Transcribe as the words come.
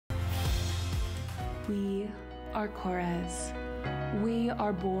We are Korres. We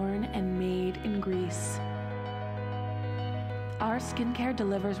are born and made in Greece. Our skincare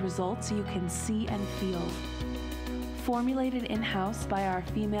delivers results you can see and feel. Formulated in-house by our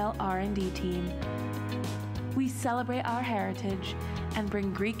female R&D team, we celebrate our heritage and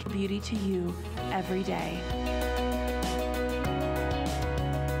bring Greek beauty to you every day.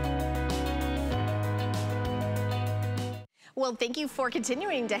 Well, thank you for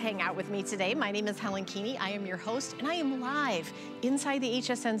continuing to hang out with me today. My name is Helen Keeney. I am your host, and I am live inside the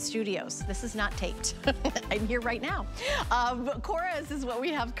HSN studios. This is not taped. I'm here right now. Korres is what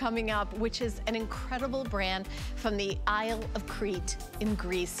we have coming up, which is an incredible brand from the Isle of Crete in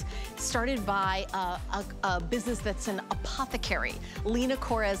Greece, started by a business that's an apothecary. Lena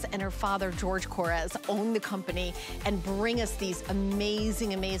Korres and her father, George Korres, own the company and bring us these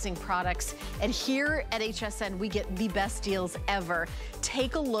amazing, amazing products. And here at HSN, we get the best deals ever.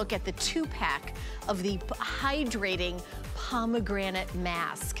 Take a look at the 2-pack of the hydrating pomegranate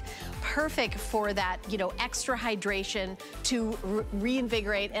mask. Perfect for that, you know, extra hydration to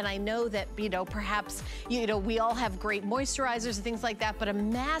reinvigorate. And I know that, you know, perhaps, you know, we all have great moisturizers and things like that, but a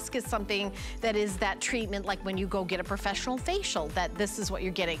mask is something that is that treatment like when you go get a professional facial, that this is what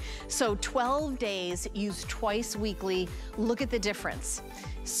you're getting. So 12 days, used twice weekly. Look at the difference.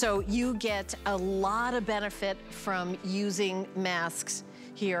 So you get a lot of benefit from using masks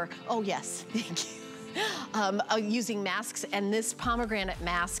here. Oh yes, thank you. Using masks, and this pomegranate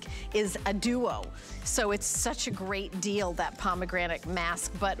mask is a duo. So it's such a great deal, that pomegranate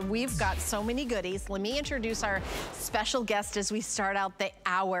mask, but we've got so many goodies. Let me introduce our special guest as we start out the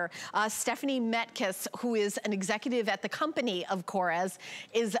hour. Stephanie Metkes, who is an executive at the company of Korres,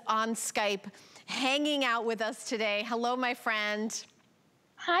 is on Skype hanging out with us today. Hello, my friend.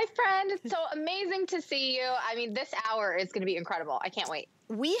 Hi, friend. It's so amazing to see you. I mean, this hour is going to be incredible. I can't wait.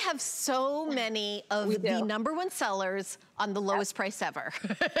 We have so many of the #1 sellers on the lowest price ever.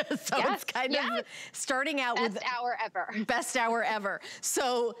 So it's kind of starting out with best hour ever. Best hour ever.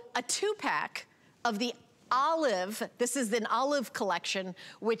 So a 2-pack of the olive, this is an olive collection,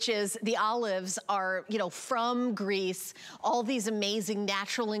 which is the olives are, you know, from Greece, all these amazing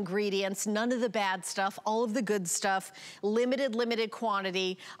natural ingredients, none of the bad stuff, all of the good stuff, limited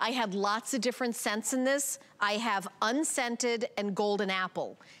quantity. I had lots of different scents in this. I have unscented and golden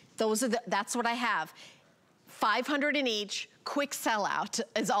apple. Those are that's what I have. 500 in each, quick sellout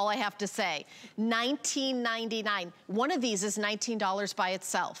is all I have to say. $19.99. One of these is $19 by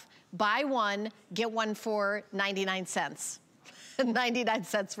itself. Buy one, get one for 99 cents. 99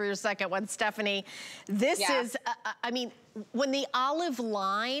 cents for your second one, Stephanie. This is, I mean, when the olive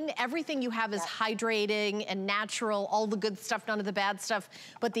line, everything you have is hydrating and natural, all the good stuff, none of the bad stuff.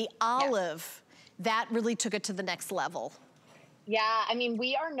 But the olive, that really took it to the next level. Yeah, I mean,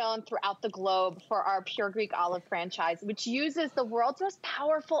 we are known throughout the globe for our Pure Greek Olive franchise, which uses the world's most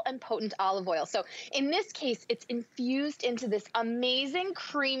powerful and potent olive oil. So in this case, it's infused into this amazing,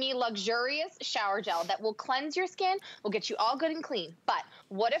 creamy, luxurious shower gel that will cleanse your skin, will get you all good and clean. But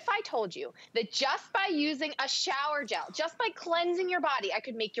what if I told you that just by using a shower gel, just by cleansing your body, I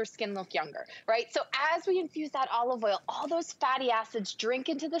could make your skin look younger, right? So as we infuse that olive oil, all those fatty acids drink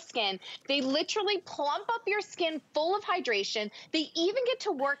into the skin. They literally plump up your skin full of hydration. They even get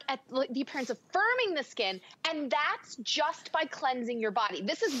to work at the appearance of firming the skin, and that's just by cleansing your body.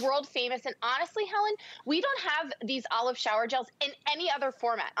 This is world famous, and honestly, Helen, we don't have these olive shower gels in any other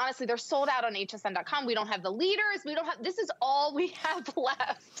format. Honestly, they're sold out on hsn.com. We don't have the liters. We don't have, this is all we have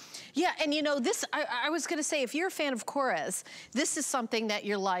left. Yeah, and you know, this, I was gonna say, if you're a fan of Korres, this is something that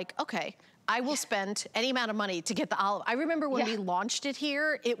you're like, okay, I will spend any amount of money to get the olive. I remember when we launched it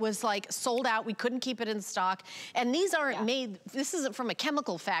here, it was like sold out. We couldn't keep it in stock. And these aren't made, this isn't from a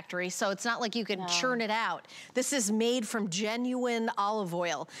chemical factory, so it's not like you can churn it out. This is made from genuine olive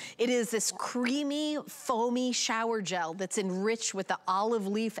oil. It is this creamy, foamy shower gel that's enriched with the olive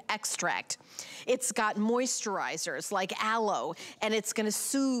leaf extract. It's got moisturizers like aloe, and it's gonna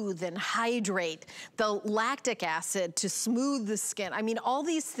soothe and hydrate. The lactic acid to smooth the skin. I mean, all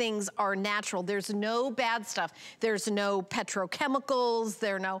these things are natural. There's no bad stuff. There's no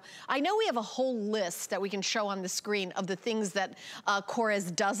petrochemicals. I know we have a whole list that we can show on the screen of the things that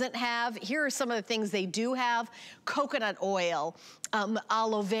Korres doesn't have. Here are some of the things they do have. Coconut oil,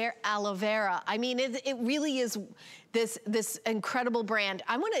 aloe vera. I mean, it really is this incredible brand.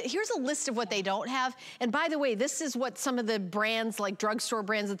 Here's a list of what they don't have. And by the way, this is what some of the brands like drugstore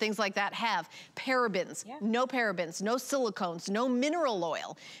brands and things like that have. Parabens, no parabens, no silicones, no mineral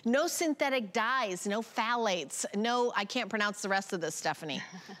oil, no synthetic dyes, no phthalates, no, I can't pronounce the rest of this, Stephanie.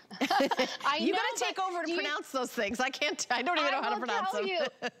 You gotta take over to pronounce those things. I don't even know how to pronounce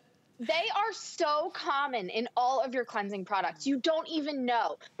them. They are so common in all of your cleansing products. You don't even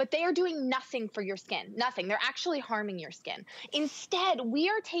know, but they are doing nothing for your skin. Nothing. They're actually harming your skin. Instead, we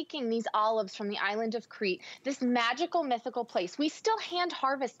are taking these olives from the island of Crete, this magical, mythical place. We still hand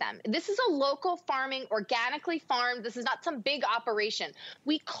harvest them. This is a local farming, organically farmed. This is not some big operation.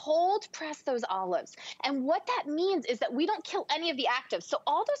 We cold press those olives. And what that means is that we don't kill any of the actives. So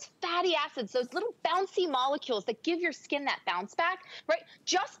all those fatty acids, those little bouncy molecules that give your skin that bounce back, right?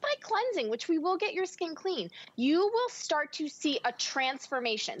 Just by cleansing, which we will get your skin clean, you will start to see a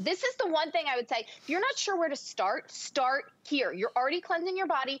transformation. This is the one thing I would say, if you're not sure where to start here. You're already cleansing your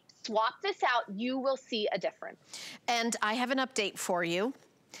body, swap this out, you will see a difference. And I have an update for you.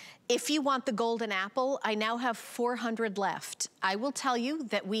 If you want the golden apple, I now have 400 left. I will tell you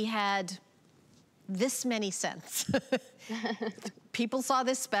that we had this many scents. People saw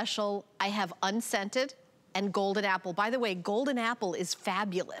this special. I have unscented and golden apple. By the way, golden apple is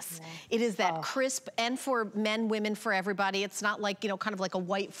fabulous. Yeah. It is that crisp, and for men, women, for everybody. It's not like, you know, kind of like a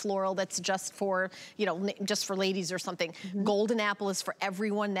white floral that's just for, you know, just for ladies or something. Golden apple is for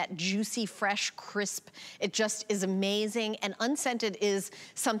everyone, that juicy, fresh, crisp. It just is amazing. And unscented is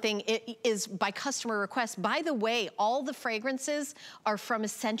something, it is by customer request. By the way, all the fragrances are from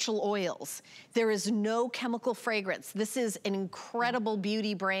essential oils. There is no chemical fragrance. This is an incredible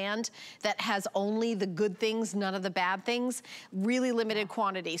beauty brand that has only the good things, none of the bad things, really limited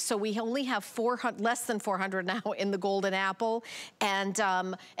quantity. So we only have less than 400 now in the golden apple. And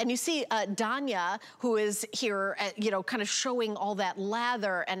you see Danya, who is here, you know, kind of showing all that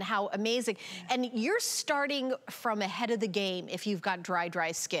lather and how amazing. And you're starting from ahead of the game if you've got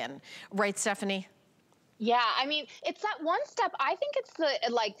dry skin. Right, Stephanie? Yeah, I mean, it's that one step. I think it's the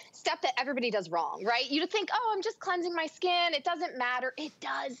step that everybody does wrong, right? You think, oh, I'm just cleansing my skin. It doesn't matter. It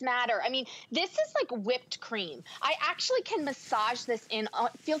does matter. I mean, this is like whipped cream. I actually can massage this in,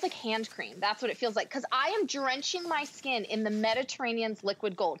 it feels like hand cream. That's what it feels like, because I am drenching my skin in the Mediterranean's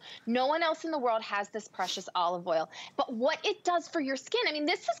liquid gold. No one else in the world has this precious olive oil. But what it does for your skin, I mean,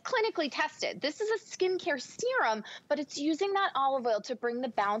 this is clinically tested. This is a skincare serum, but it's using that olive oil to bring the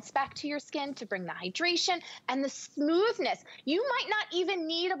bounce back to your skin, to bring the hydration and the smoothness. You might not even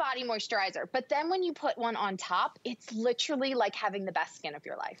need a body moisturizer, but then when you put one on top, it's literally like having the best skin of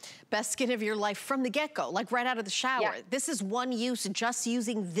your life. Best skin of your life from the get-go, like right out of the shower. Yeah. This is one use, just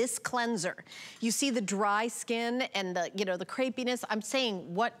using this cleanser. You see the dry skin and the, you know, the crepiness. I'm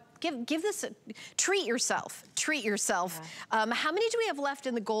saying, give this treat yourself. Treat yourself. Yeah. How many do we have left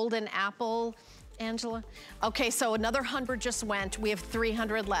in the golden apple, Angela? Okay, so another 100 just went. We have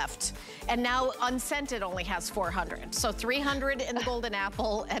 300 left. And now unscented only has 400. So 300 in the golden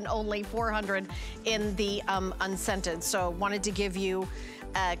apple and only 400 in the unscented. So wanted to give you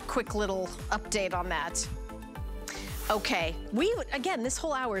a quick little update on that. Okay, again, this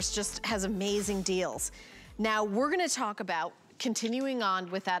whole hour just has amazing deals. Now we're gonna talk about continuing on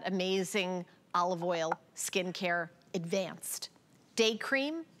with that amazing olive oil skincare advanced. Day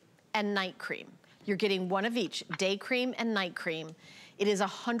cream and night cream. You're getting one of each, day cream and night cream. It is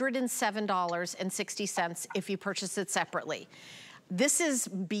 $107.60 if you purchase it separately. This is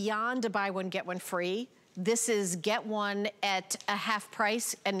beyond a buy one, get one free. This is get one at a half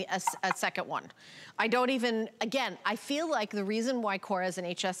price and a second one. I don't even, again, I feel like the reason why Korres and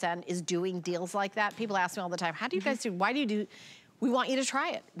HSN is doing deals like that, people ask me all the time, how do you guys do, why do you do, we want you to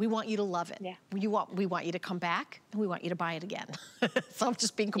try it. We want you to love it. Yeah. We want you to come back, and we want you to buy it again. So I'm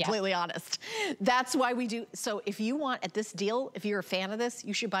just being completely honest. That's why we do. So if you want, at this deal, if you're a fan of this,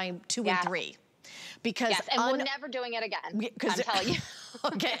 you should buy 2 and 3. Because and we're never doing it again, I'm telling you.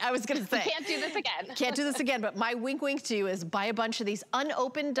 Okay, I was gonna say. Can't do this again. Can't do this again, but my wink wink to you is buy a bunch of these.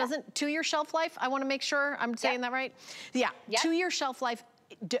 Unopened doesn't, 2-year shelf life, I wanna make sure I'm saying that right? Yeah, 2-year shelf life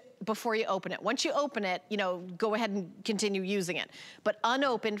before you open it. Once you open it, you know, go ahead and continue using it. But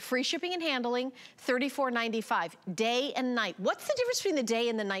unopened, free shipping and handling, $34.95, day and night. What's the difference between the day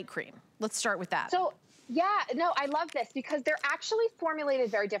and the night cream? Let's start with that. So, yeah, no, I love this because they're actually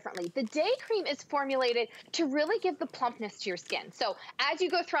formulated very differently. The day cream is formulated to really give the plumpness to your skin. So as you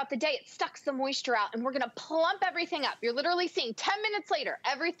go throughout the day, it sucks the moisture out and we're gonna plump everything up. You're literally seeing 10 minutes later,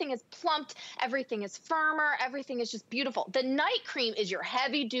 everything is plumped, everything is firmer, everything is just beautiful. The night cream is your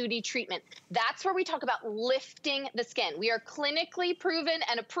heavy duty treatment. That's where we talk about lifting the skin. We are clinically proven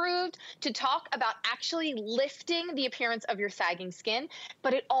and approved to talk about actually lifting the appearance of your sagging skin,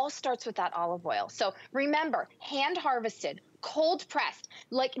 but it all starts with that olive oil. So remember, hand harvested, cold pressed,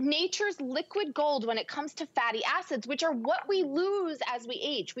 like nature's liquid gold when it comes to fatty acids, which are what we lose as we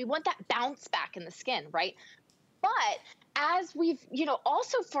age. We want that bounce back in the skin, right? But as we've, you know,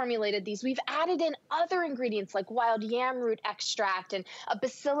 also formulated these, we've added in other ingredients like wild yam root extract and a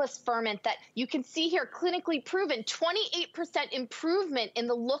bacillus ferment that you can see here, clinically proven 28% improvement in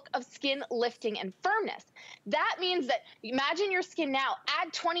the look of skin lifting and firmness. That means that imagine your skin now,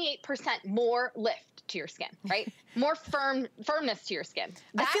 add 28% more lift to your skin, right? More firmness to your skin.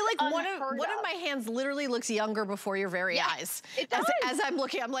 That's I feel like one of my hands literally looks younger before your very eyes. It does. As I'm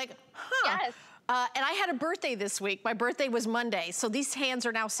looking, I'm like, huh. Yes. And I had a birthday this week. My birthday was Monday, so these hands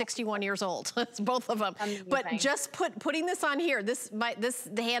are now 61 years old. It's both of them. Amazing. But just putting this on here, the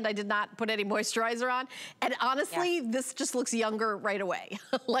hand I did not put any moisturizer on, and honestly, this just looks younger right away.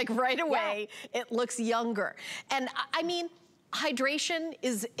 Like right away, it looks younger. And I mean, hydration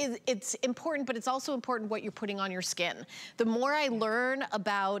it's important, but it's also important what you're putting on your skin. The more I learn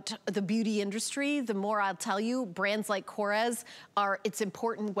about the beauty industry, the more I'll tell you brands like Korres it's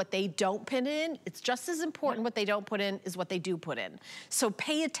important what they don't put in. It's just as important what they don't put in is what they do put in. So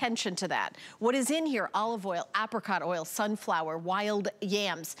pay attention to that. What is in here? Olive oil, apricot oil, sunflower, wild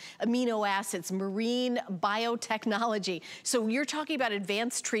yams, amino acids, marine biotechnology. So you're talking about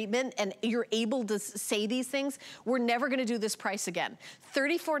advanced treatment and you're able to say these things. We're never gonna do this price again.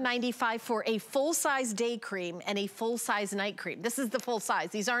 $34.95 for a full-size day cream and a full-size night cream. This is the full size.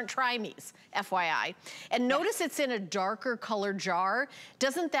 These aren't try-me's, FYI. And notice it's in a darker colored jar.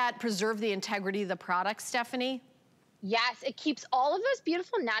 Doesn't that preserve the integrity of the product, Stephanie? Yes, it keeps all of those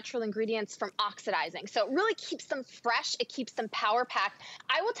beautiful natural ingredients from oxidizing. So it really keeps them fresh. It keeps them power packed.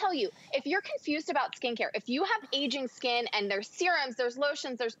 I will tell you, if you're confused about skincare, if you have aging skin and there's serums, there's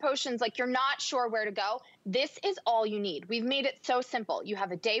lotions, there's potions, like you're not sure where to go, this is all you need. We've made it so simple. You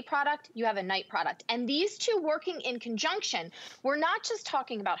have a day product, you have a night product. And these two working in conjunction, we're not just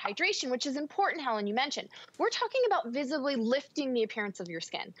talking about hydration, which is important, Helen, you mentioned. We're talking about visibly lifting the appearance of your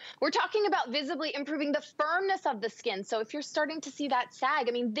skin. We're talking about visibly improving the firmness of the skin. So if you're starting to see that sag,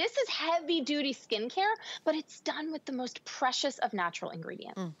 I mean, this is heavy duty skincare, but it's done with the most precious of natural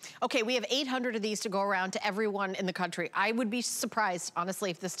ingredients. Okay, we have 800 of these to go around to everyone in the country. I would be surprised, honestly,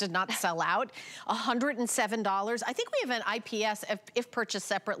 if this did not sell out. $107. I think we have an IPS, if purchased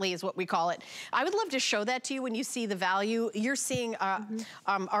separately is what we call it. I would love to show that to you when you see the value. You're seeing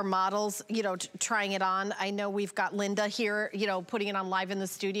our models, you know, trying it on. I know we've got Linda here, you know, putting it on live in the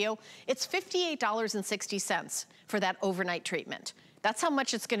studio. It's $58.60 for that overnight treatment. That's how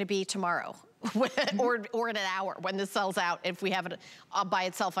much it's gonna be tomorrow. or in an hour when this sells out, if we have it by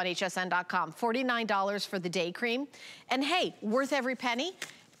itself on hsn.com. $49 for the day cream. And hey, worth every penny.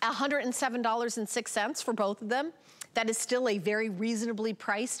 $107.06 for both of them. That is still a very reasonably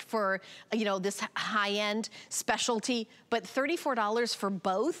priced for, you know, this high-end specialty, but $34 for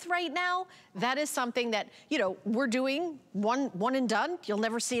both right now, that is something that, you know, we're doing one and done. You'll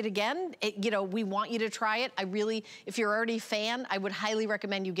never see it again. You know, we want you to try it. I really, if you're already a fan, I would highly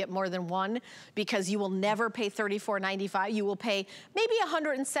recommend you get more than one because you will never pay $34.95. You will pay maybe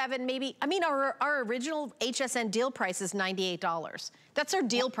 $107, maybe, I mean, our original HSN deal price is $98. That's our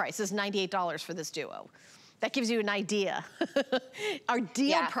deal price is $98 for this duo. That gives you an idea. Our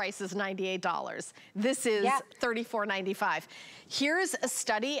deal price is $98. This is $34.95. Here's a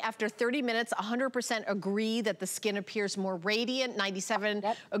study. After 30 minutes, 100% agree that the skin appears more radiant. 97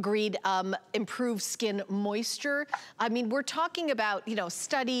 agreed improved skin moisture. I mean, we're talking about, you know,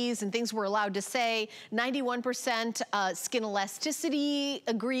 studies and things we're allowed to say. 91% skin elasticity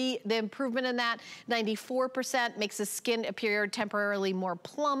agree, the improvement in that. 94% makes the skin appear temporarily more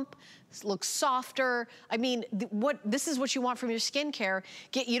plump. Looks softer. I mean, this is what you want from your skincare.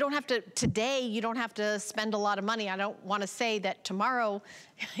 You don't have to, today, you don't have to spend a lot of money. I don't want to say that tomorrow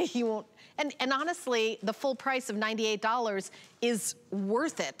you won't. And honestly, the full price of $98 is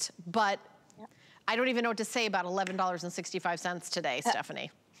worth it, but I don't even know what to say about $11.65 today,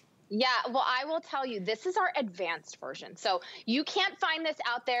 Stephanie. Yeah, well, I will tell you, this is our advanced version. So you can't find this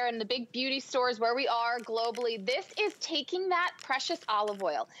out there in the big beauty stores where we are globally. This is taking that precious olive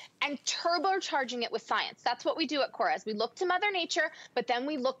oil and turbocharging it with science. That's what we do at Korres. We look to Mother Nature, but then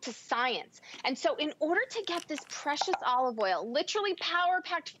we look to science. And so in order to get this precious olive oil, literally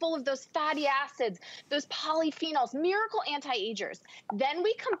power-packed full of those fatty acids, those polyphenols, miracle anti-agers, then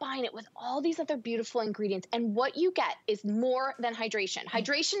we combine it with all these other beautiful ingredients. And what you get is more than hydration.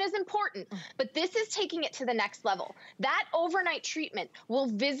 Hydration is important, but this is taking it to the next level. That overnight treatment will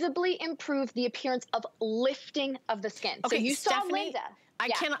visibly improve the appearance of lifting of the skin. Okay, so you Stephanie, saw Linda.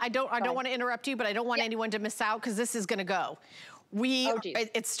 I don't want to interrupt you, but I don't want anyone to miss out because this is going to go.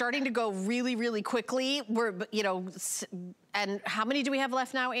 It's starting to go really, really quickly. We're, you know, and how many do we have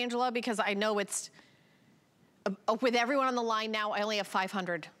left now, Angela? Because I know it's, with everyone on the line now, I only have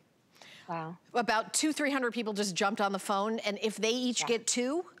 500. Wow. About 200-300 people just jumped on the phone, and if they each get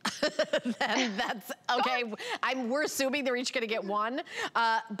 2, then that's okay. We're assuming they're each gonna get 1,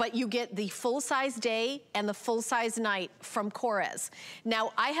 but you get the full-size day and the full-size night from Korres.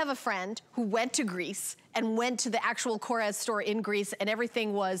 Now, I have a friend who went to Greece and went to the actual Korres store in Greece, and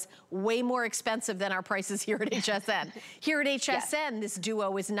everything was way more expensive than our prices here at HSN. Here at HSN, this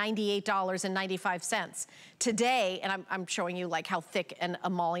duo is $98.95. Today, and I'm showing you like how thick and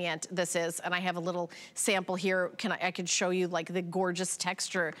emollient this is, and I have a little sample here. I can show you like the gorgeous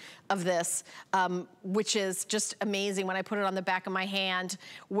texture of this, which is just amazing when I put it on the back of my hand,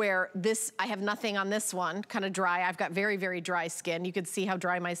 where this, I have nothing on this one, kind of dry. I've got very, very dry skin. You can see how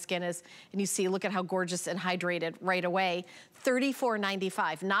dry my skin is, and you see, look at how gorgeous and hydrated right away.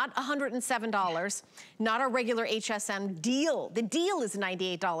 $34.95, not $107, not our regular HSN deal. The deal is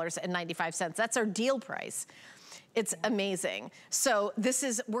 $98.95. That's our deal price. It's amazing. So this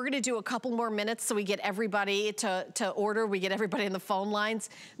is, we're gonna do a couple more minutes so we get everybody to order, we get everybody in the phone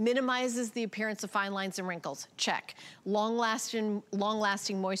lines. Minimizes the appearance of fine lines and wrinkles, check. Long-lasting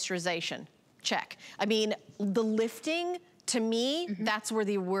moisturization, check. I mean, the lifting, to me, that's where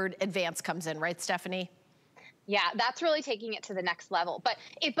the word advanced comes in, right, Stephanie? Yeah, that's really taking it to the next level. But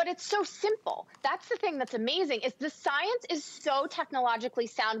it's so simple. That's the thing that's amazing, is the science is so technologically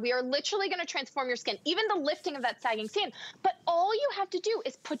sound. We are literally going to transform your skin, even the lifting of that sagging skin. But all you have to do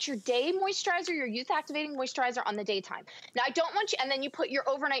is put your day moisturizer, your youth activating moisturizer on the daytime. Now, I don't want you, and then you put your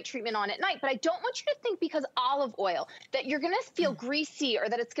overnight treatment on at night, but I don't want you to think because olive oil that you're going to feel greasy or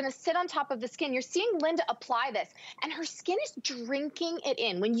that it's going to sit on top of the skin. You're seeing Linda apply this, and her skin is drinking it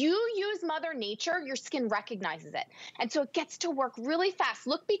in. When you use Mother Nature, your skin recognizes it. And so it gets to work really fast.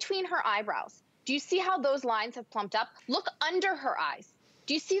 Look between her eyebrows. Do you see how those lines have plumped up? Look under her eyes.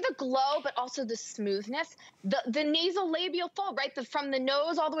 Do you see the glow, but also the smoothness? The nasal labial fold, right? From the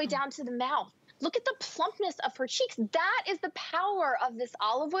nose all the way down to the mouth. Look at the plumpness of her cheeks. That is the power of this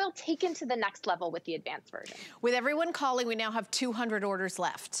olive oil taken to the next level with the advanced version. With everyone calling, we now have 200 orders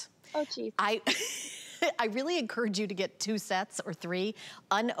left. Oh, geez. I really encourage you to get 2 sets or 3.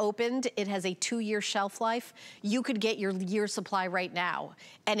 Unopened, it has a 2-year shelf life. You could get your year supply right now,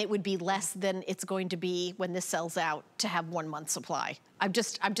 and it would be less than it's going to be when this sells out to have 1 month supply. I'm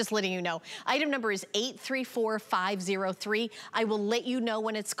just letting you know. Item number is 834503. I will let you know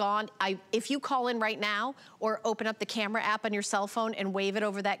when it's gone. If you call in right now or open up the camera app on your cell phone and wave it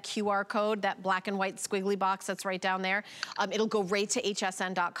over that QR code, that black and white squiggly box that's right down there, it'll go right to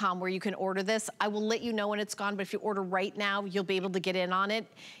hsn.com where you can order this. I will let you know when it's gone, but if you order right now, you'll be able to get in on it.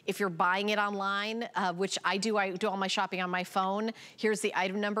 If you're buying it online, which I do all my shopping on my phone. Here's the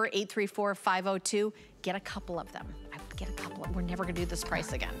item number, 834502. Get a couple of them. I would get a couple of them. We're never gonna do this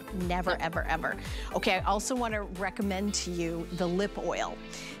price again. Never, ever, ever. Okay, I also wanna recommend to you the lip oil.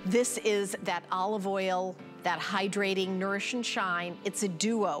 This is that olive oil, that hydrating, nourish and shine. It's a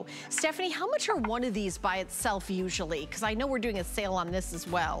duo. Stephanie, how much are one of these by itself usually? Because I know we're doing a sale on this as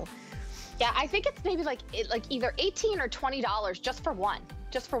well. Yeah, I think it's maybe like either $18 or $20 just for one.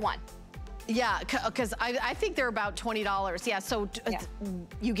 Just for one. Yeah, because I think they're about $20. Yeah, so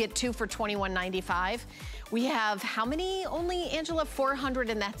you get 2 for $21.95. We have how many only, Angela? 400,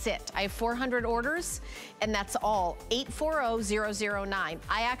 and that's it. I have 400 orders, and that's all. 840009.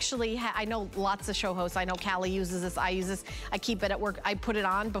 I actually, I know lots of show hosts. I know Callie uses this. I use this. I keep it at work. I put it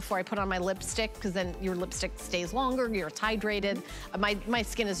on before I put on my lipstick, because then your lipstick stays longer. You're hydrated. My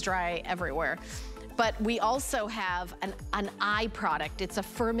skin is dry everywhere. But we also have an eye product. It's a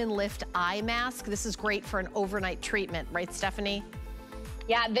Firm and Lift eye mask. This is great for an overnight treatment, right, Stephanie?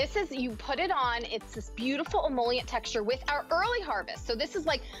 Yeah, this is, you put it on, it's this beautiful emollient texture with our early harvest. So this is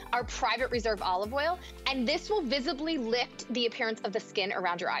like our private reserve olive oil, and this will visibly lift the appearance of the skin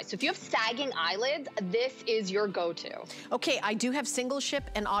around your eyes. So if you have sagging eyelids, this is your go-to. Okay, I do have single ship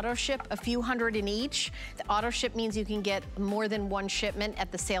and auto ship, a few hundred in each. The auto ship means you can get more than 1 shipment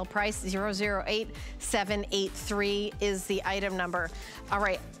at the sale price. 008783 is the item number. All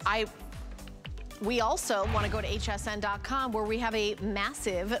right, we also want to go to hsn.com where we have a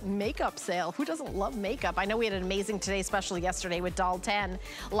massive makeup sale. Who doesn't love makeup? I know we had an amazing Today Special yesterday with Doll 10.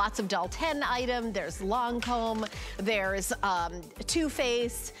 Lots of Doll 10 item. There's Lancome. There's Too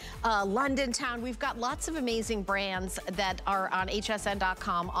Faced, London Town. We've got lots of amazing brands that are on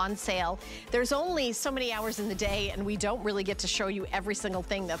hsn.com on sale. There's only so many hours in the day, and we don't really get to show you every single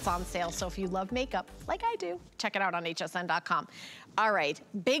thing that's on sale. So if you love makeup, like I do, check it out on hsn.com. All right,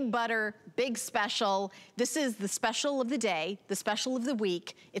 big butter, big special. This is the special of the day, the special of the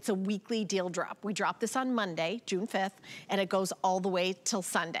week. It's a weekly deal drop. We drop this on Monday, June 5th, and it goes all the way till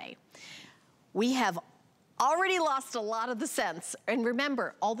Sunday. We have already lost a lot of the scents. And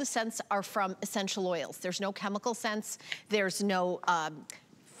remember, all the scents are from essential oils. There's no chemical scents. There's no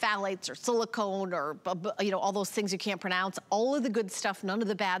phthalates or silicone or, you know, all those things you can't pronounce. All of the good stuff, none of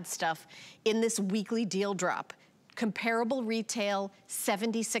the bad stuff in this weekly deal drop. Comparable retail,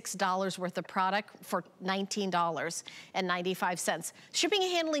 $76 worth of product for $19.95. Shipping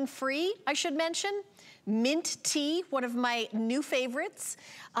and handling free, I should mention. Mint tea, one of my new favorites.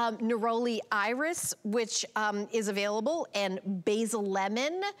 Neroli iris, which is available, and basil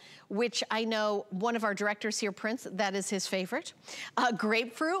lemon, which I know one of our directors here, Prince, that is his favorite.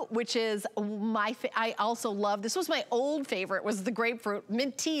 Grapefruit, which is I also love. This was my old favorite, was the grapefruit.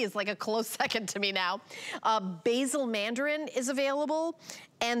 Mint tea is like a close second to me now. Basil mandarin is available.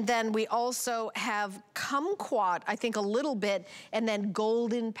 And then we also have kumquat, I think a little bit, and then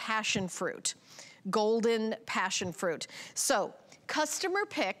golden passion fruit. Golden passion fruit. So customer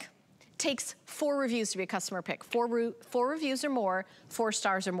pick takes 4 reviews to be a customer pick. 4 reviews or more, 4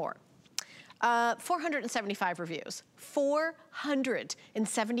 stars or more. 475 reviews.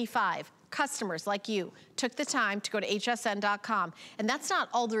 475 customers like you took the time to go to hsn.com. And that's not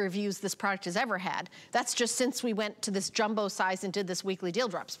all the reviews this product has ever had. That's just since we went to this jumbo size and did this weekly deal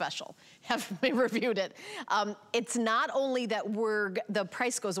drop special. Have we reviewed it? It's not only that the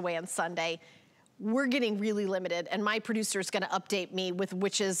price goes away on Sunday, we're getting really limited, and my producer is gonna update me with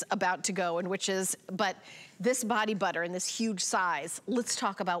which is about to go and which is, but this body butter in this huge size, let's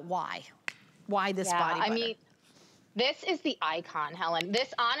talk about why. Why this body butter? I mean, this is the icon, Helen.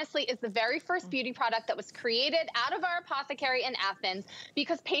 This honestly is the very first beauty product that was created out of our apothecary in Athens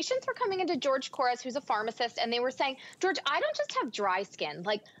because patients were coming into George Korres, who's a pharmacist, and they were saying, George, I don't just have dry skin.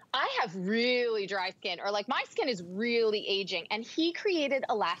 Like, I have really dry skin, or like my skin is really aging. And he created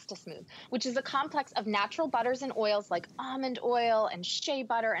Elastismooth, which is a complex of natural butters and oils like almond oil and shea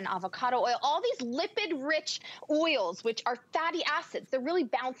butter and avocado oil, all these lipid-rich oils, which are fatty acids. They're really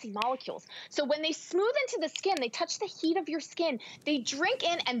bouncy molecules. So when they smooth into the skin, they touch the heat of your skin, they drink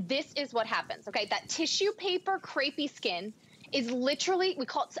in, and this is what happens, okay? That tissue paper, crepey skin is literally, we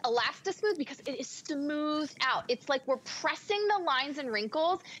call it Elastismooth because it is smoothed out. It's like we're pressing the lines and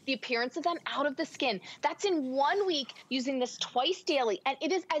wrinkles, the appearance of them, out of the skin. That's in 1 week using this twice daily. And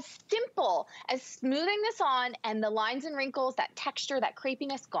it is as simple as smoothing this on and the lines and wrinkles, that texture, that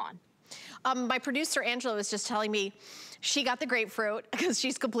crepiness, gone. My producer, Angela, was just telling me she got the grapefruit because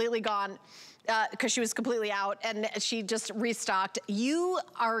she's completely gone. Because she was completely out and she just restocked. You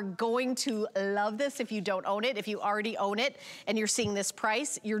are going to love this if you don't own it. If you already own it and you're seeing this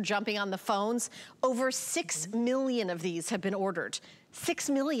price, you're jumping on the phones. Over 6 million of these have been ordered. 6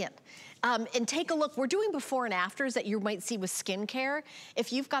 million. And take a look, we're doing before and afters that you might see with skincare.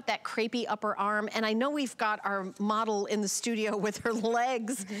 If you've got that crepey upper arm, and I know we've got our model in the studio with her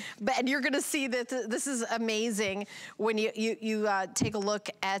legs, and you're gonna see that this is amazing when you take a look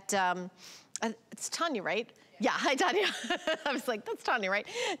at, it's Tanya, right? Yeah, hi Tanya. I was like, that's Tanya, right?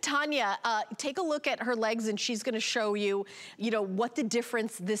 Tanya, take a look at her legs and she's gonna show you, what the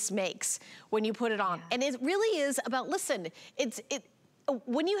difference this makes when you put it on. Yeah. And it really is about, listen,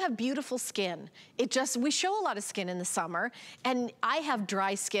 when you have beautiful skin, we show a lot of skin in the summer, and I have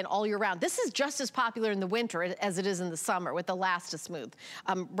dry skin all year round. This is just as popular in the winter as it is in the summer with Elastismooth.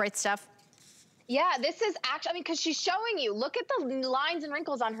 Right, Steph? Yeah, this is actually, because she's showing you, look at the lines and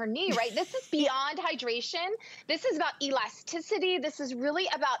wrinkles on her knee, right? This is beyond hydration. This is about elasticity. This is really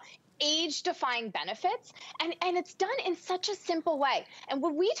about age-defying benefits, and it's done in such a simple way. And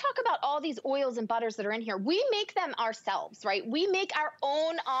when we talk about all these oils and butters that are in here, we make them ourselves, right? We make our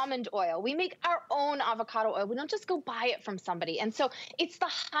own almond oil. We make our own avocado oil. We don't just go buy it from somebody. And so it's the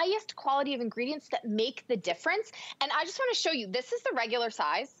highest quality of ingredients that make the difference. And I just want to show you, this is the regular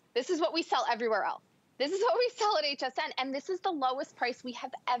size. This is what we sell everywhere else. This is what we sell at HSN, and this is the lowest price we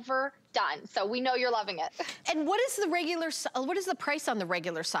have ever done. So we know you're loving it. And what is the price on the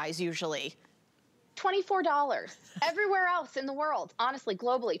regular size usually? $24. Everywhere else in the world, honestly,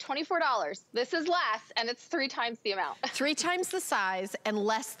 globally, $24. This is less, and it's 3 times the amount. 3 times the size and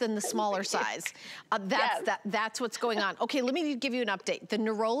less than the smaller size. That's what's going on. Okay, let me give you an update. The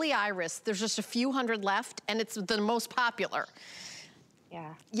Neroli Iris, there's just a few hundred left, and it's the most popular.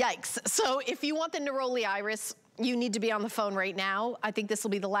 Yeah. Yikes. So if you want the Neroli Iris, you need to be on the phone right now. I think this will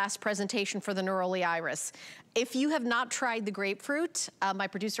be the last presentation for the Neroli Iris. If you have not tried the grapefruit, my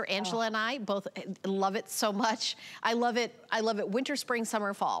producer Angela and I both love it so much. I love it winter, spring,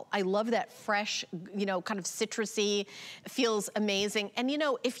 summer, fall. I love that fresh, kind of citrusy, feels amazing. And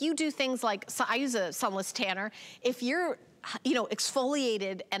if you do things like, so I use a sunless tanner, if you're you know,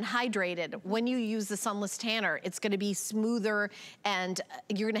 exfoliated and hydrated. When you use the sunless tanner, it's gonna be smoother and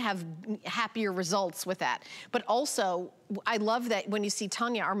you're gonna have happier results with that. But also, I love that when you see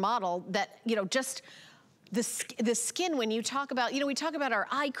Tanya, our model, that, you know, just the skin, when you talk about, you know, we talk about our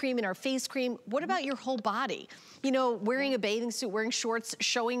eye cream and our face cream, what about your whole body? You know, wearing a bathing suit, wearing shorts,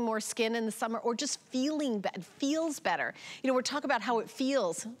 showing more skin in the summer, or just feeling better, feels better. You know, we're talking about how it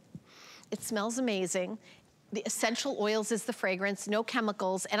feels. It smells amazing. The essential oils is the fragrance, no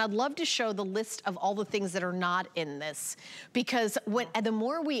chemicals, and I'd love to show the list of all the things that are not in this, because the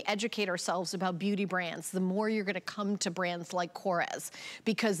more we educate ourselves about beauty brands, the more you're gonna come to brands like Korres,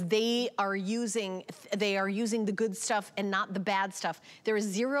 because they are using the good stuff and not the bad stuff. There is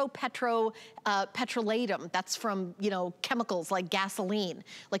zero petrolatum, that's from, you know, chemicals like gasoline,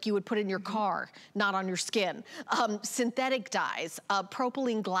 like you would put in your car, not on your skin. Synthetic dyes,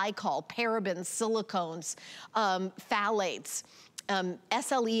 propylene glycol, parabens, silicones, phthalates,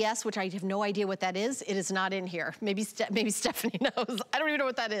 SLES, which I have no idea what that is. It is not in here. Maybe Stephanie knows. I don't even know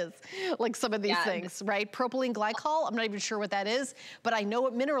what that is. Like some of these things, right? Propylene glycol, I'm not even sure what that is, but I know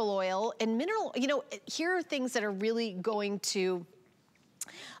what mineral oil and you know, here are things that are really going to,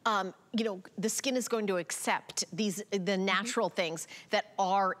 you know, the skin is going to accept the natural things that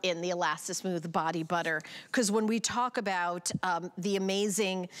are in the Elastismooth Body Butter. Because when we talk about the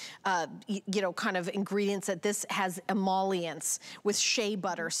amazing, you know, kind of ingredients that this has, emollients with shea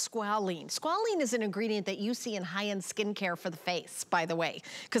butter, squalene. Squalene is an ingredient that you see in high-end skincare for the face, by the way,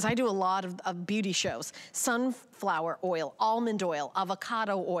 because I do a lot of beauty shows. Sunflower oil, almond oil,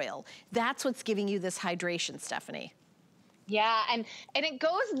 avocado oil. That's what's giving you this hydration, Stephanie. Yeah, and it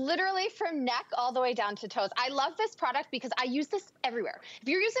goes literally from neck all the way down to toes. I love this product because I use this everywhere. If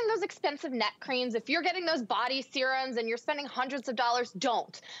you're using those expensive neck creams, if you're getting those body serums and you're spending hundreds of dollars,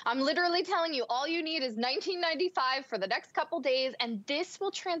 don't. I'm literally telling you, all you need is $19.95 for the next couple days, and this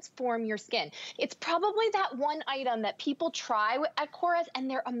will transform your skin. It's probably that one item that people try at Korres and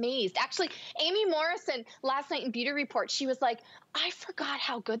they're amazed. Actually, Amy Morrison, last night in Beauty Report, she was like, I forgot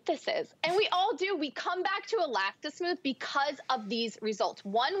how good this is. And we all do. We come back to Elastismooth because of these results.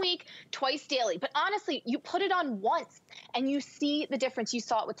 1 week, twice daily. But honestly, you put it on once and you see the difference. You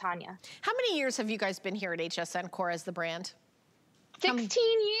saw it with Tanya. How many years have you guys been here at HSN Korres, the brand? 16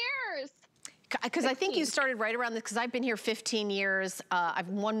 years. Because I think you started right around this, because I've been here 15 years.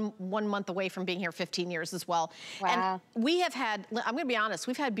 I'm one month away from being here 15 years as well. Wow. And we have had, I'm gonna be honest,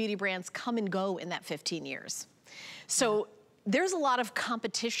 we've had beauty brands come and go in that 15 years. So there's a lot of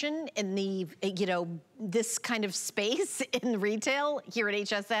competition in the, you know, this kind of space in retail here at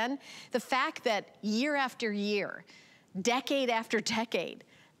HSN. The fact that year after year, decade after decade,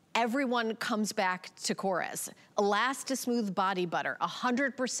 everyone comes back to Korres. Elastismooth Body Butter,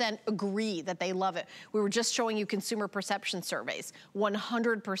 100% agree that they love it. We were just showing you consumer perception surveys,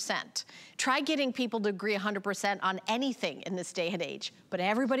 100%. Try getting people to agree 100% on anything in this day and age, but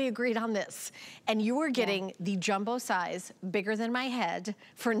everybody agreed on this. And you were getting the jumbo size, bigger than my head,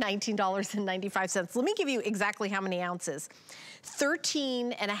 for $19.95. Let me give you exactly how many ounces.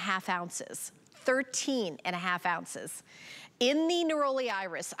 13.5 ounces, 13.5 ounces. In the Neroli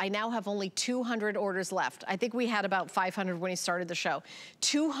Iris, I now have only 200 orders left. I think we had about 500 when we started the show.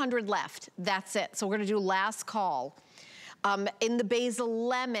 200 left, that's it. So we're gonna do last call. In the Basil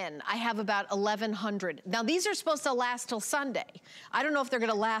Lemon, I have about 1,100. Now these are supposed to last till Sunday. I don't know if they're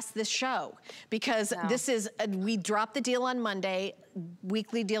gonna last this show, because this is, we dropped the deal on Monday.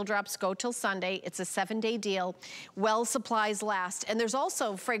 Weekly deal drops go till Sunday. It's a 7-day deal. Well, supplies last. And there's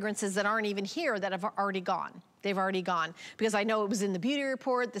also fragrances that aren't even here that have already gone. They've already gone, because I know it was in the Beauty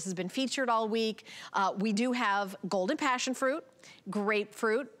Report. This has been featured all week. We do have Golden Passion Fruit,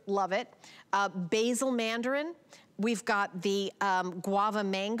 Grapefruit, love it. Basil Mandarin. We've got the Guava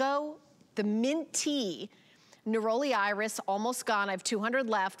Mango, the Mint Tea, Neroli Iris, almost gone. I have 200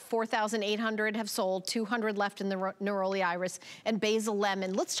 left. 4,800 have sold. 200 left in the Neroli Iris, and Basil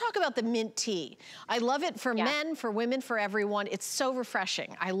Lemon. Let's talk about the Mint Tea. I love it for men, for women, for everyone. It's so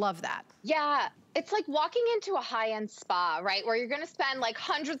refreshing. I love that. Yeah. It's like walking into a high-end spa, right? Where you're gonna spend like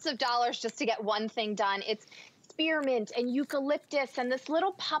hundreds of dollars just to get one thing done. It's spearmint and eucalyptus and this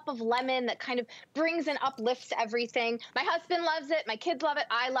little pop of lemon that kind of brings and uplifts everything. My husband loves it, my kids love it,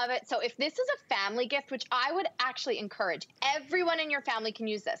 I love it. So if this is a family gift, which I would actually encourage, everyone in your family can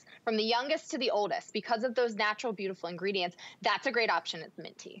use this, from the youngest to the oldest, because of those natural, beautiful ingredients. That's a great option. It's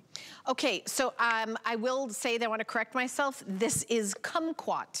mint tea. Okay, so I will say that I want to correct myself. This is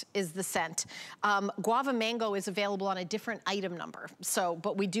Kumquat is the scent. Guava Mango is available on a different item number. So,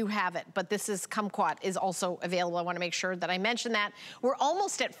 but we do have it. But this is Kumquat is also available available. I wanna make sure that I mention that. We're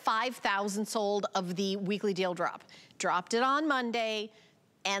almost at 5,000 sold of the weekly deal drop. Dropped it on Monday,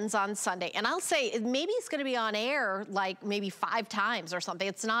 ends on Sunday. And I'll say, maybe it's gonna be on air like maybe 5 times or something.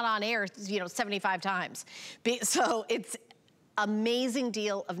 It's not on air, you know, 75 times. So it's amazing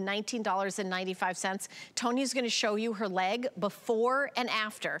deal of $19.95. Tony's gonna show you her leg before and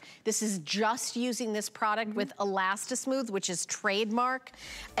after. This is just using this product with Elastismooth, which is trademark.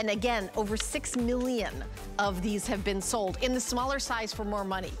 And again, over 6 million of these have been sold in the smaller size for more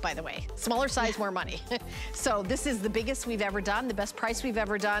money, by the way. Smaller size, more money. So this is the biggest we've ever done, the best price we've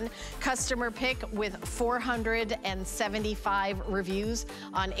ever done. Customer pick with 475 reviews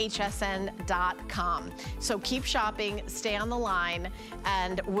on hsn.com. So keep shopping, stay on the line,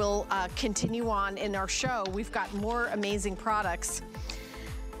 and we'll continue on in our show. We've got more amazing products.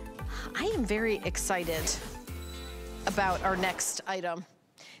 I am very excited about our next item.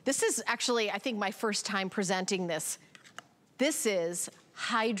 This is actually, I think, my first time presenting this. This is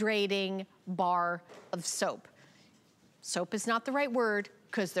hydrating bar of soap. Soap is not the right word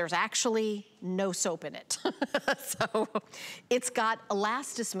because there's actually no soap in it. So it's got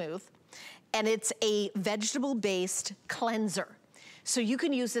Elastismooth, and it's a vegetable-based cleanser. So you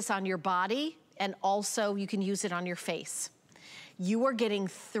can use this on your body, and also you can use it on your face. You are getting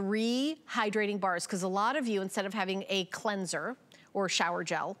 3 hydrating bars, because a lot of you, instead of having a cleanser or shower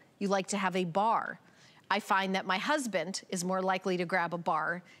gel, you like to have a bar. I find that my husband is more likely to grab a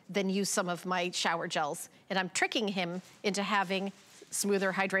bar than use some of my shower gels, and I'm tricking him into having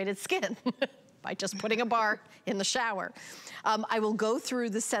smoother, hydrated skin. By just putting a bar in the shower. I will go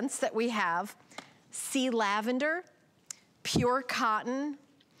through the scents that we have. Sea lavender, pure cotton.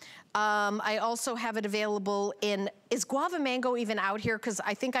 I also have it available in, is guava mango even out here? Because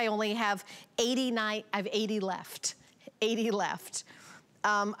I think I only have 89, I have 80 left. 80 left.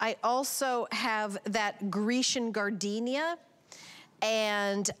 I also have that Grecian gardenia,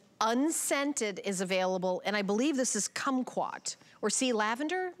 and unscented is available, and I believe this is kumquat, or sea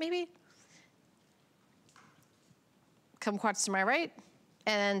lavender, maybe? Kumquat's to my right,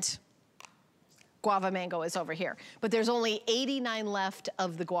 and guava mango is over here. But there's only 89 left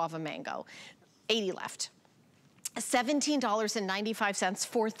of the guava mango, 80 left. $17.95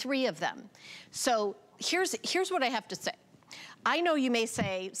 for 3 of them. So here's what I have to say. I know you may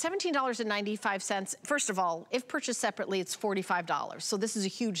say $17.95, first of all, if purchased separately, it's $45. So this is a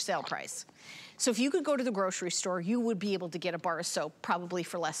huge sale price. So if you could go to the grocery store, you would be able to get a bar of soap probably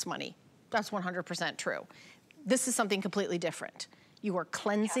for less money. That's 100% true. This is something completely different. You are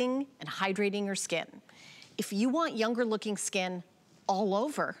cleansing and hydrating your skin. If you want younger looking skin all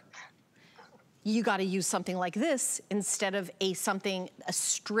over, you gotta use something like this instead of a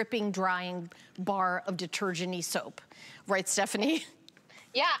stripping, drying bar of detergent-y soap. Right, Stephanie?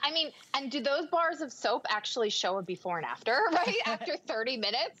 Yeah, I mean, and do those bars of soap actually show a before and after, right? After 30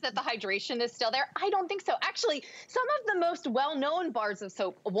 minutes that the hydration is still there? I don't think so. Actually, some of the most well-known bars of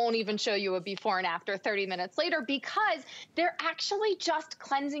soap won't even show you a before and after 30 minutes later, because they're actually just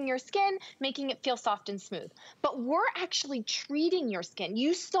cleansing your skin, making it feel soft and smooth. But we're actually treating your skin.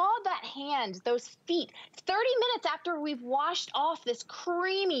 You saw that hand, those feet, 30 minutes after we've washed off this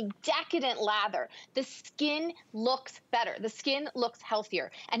creamy, decadent lather, the skin looks better. The skin looks healthier.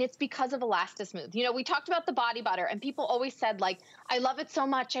 And it's because of Elastismooth. You know, we talked about the body butter, and people always said, like, I love it so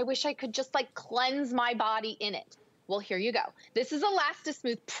much, I wish I could just like cleanse my body in it. Well, here you go. This is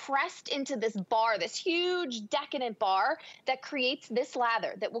Elastismooth pressed into this bar, this huge decadent bar that creates this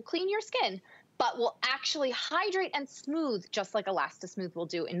lather that will clean your skin, but will actually hydrate and smooth just like Elastismooth will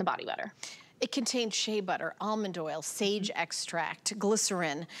do in the body butter. It contains shea butter, almond oil, sage extract,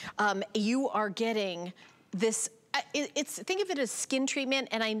 glycerin. You are getting this. Think of it as skin treatment,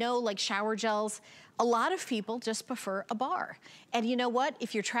 and I know, like shower gels, a lot of people just prefer a bar. And you know what?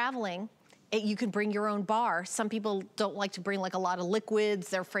 If you're traveling, you can bring your own bar. Some people don't like to bring like a lot of liquids.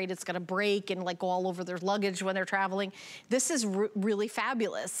 They're afraid it's gonna break and like go all over their luggage when they're traveling. This is really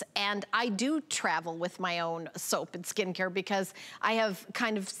fabulous. And I do travel with my own soap and skincare because I have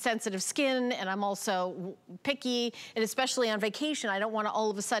kind of sensitive skin, and I'm also picky, and especially on vacation, I don't wanna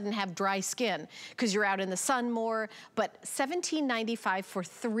all of a sudden have dry skin because you're out in the sun more. But $17.95 for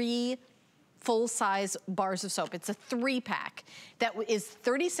 3 full-size bars of soap. It's a 3-pack. That is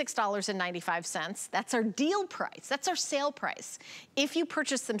 $36.95. That's our deal price. That's our sale price. If you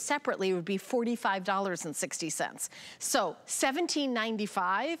purchase them separately, it would be $45.60. So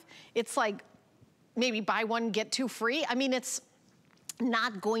 $17.95, it's like maybe buy one, get 2 free. I mean, it's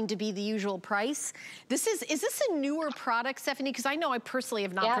not going to be the usual price. Is this a newer product, Stephanie? Because I know I personally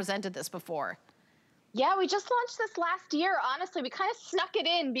have not presented this before. Yeah, we just launched this last year. Honestly, we kind of snuck it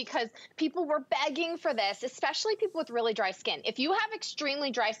in because people were begging for this, especially people with really dry skin. If you have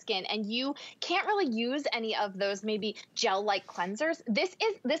extremely dry skin and you can't really use any of those maybe gel-like cleansers,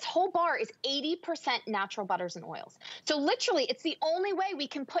 this whole bar is 80% natural butters and oils. So literally, it's the only way we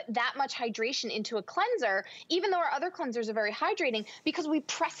can put that much hydration into a cleanser, even though our other cleansers are very hydrating, because we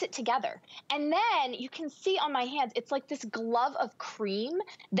press it together. And then you can see on my hands, it's like this glove of cream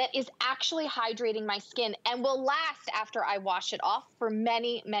that is actually hydrating my skin and will last after I wash it off for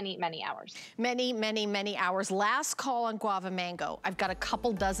many, many, many hours. Many, many, many hours. Last call on guava mango. I've got a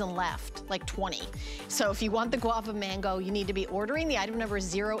couple dozen left, like 20. So if you want the guava mango, you need to be ordering. The item number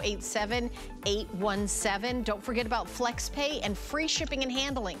is 087817. Don't forget about FlexPay and free shipping and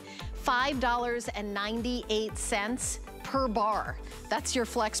handling. $5.98 per bar. That's your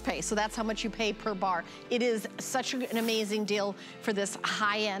FlexPay, so that's how much you pay per bar. It is such an amazing deal for this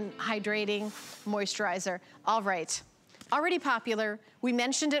high-end hydrating moisturizer. All right, already popular. We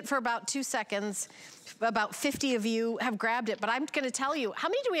mentioned it for about 2 seconds. About 50 of you have grabbed it, but I'm gonna tell you, how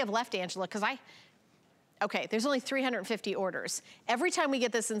many do we have left, Angela? Because okay, there's only 350 orders. Every time we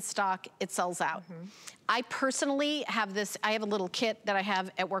get this in stock, it sells out. I personally have this, I have a little kit that I have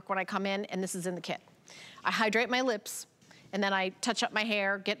at work when I come in, and this is in the kit. I hydrate my lips, and then I touch up my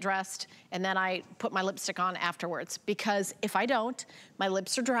hair, get dressed, and then I put my lipstick on afterwards. Because if I don't, my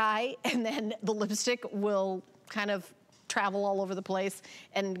lips are dry, and then the lipstick will kind of travel all over the place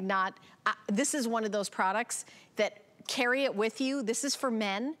and not, this is one of those products that carry it with you. This is for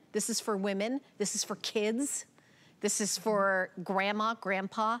men, this is for women, this is for kids, this is for grandma,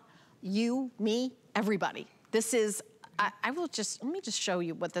 grandpa, you, me, everybody. This is, let me just show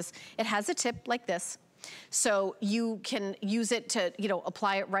you what this, it has a tip like this. So you can use it to,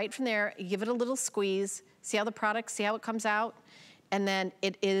 apply it right from there, give it a little squeeze, see how the product, see how it comes out, and then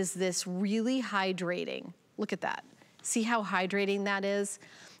it is this really hydrating. Look at that. See how hydrating that is?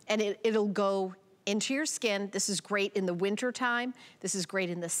 And it'll go into your skin. This is great in the winter time. This is great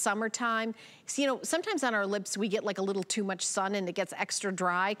in the summertime. So, sometimes on our lips, we get like a little too much sun and it gets extra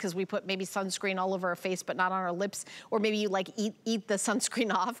dry because we put maybe sunscreen all over our face, but not on our lips. Or maybe you like eat the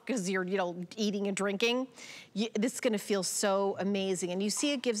sunscreen off because you're, eating and drinking. This is gonna feel so amazing. And you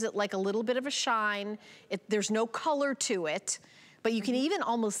see it gives it like a little bit of a shine. There's no color to it, but you can even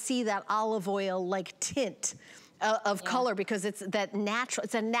almost see that olive oil like tint of color because it's that natural,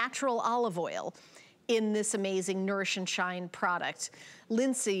 it's a natural olive oil in this amazing Nourish and Shine product.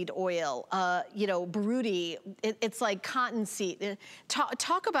 Linseed oil, Baruti, it's like cottonseed.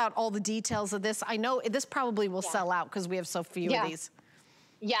 Talk about all the details of this. I know this probably will sell out because we have so few of these.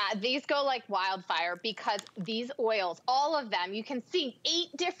 Yeah, these go like wildfire because these oils, all of them, you can see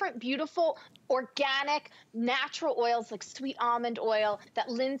 8 different beautiful organic natural oils like sweet almond oil, that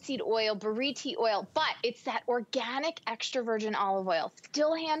linseed oil, Baruti oil, but it's that organic extra virgin olive oil,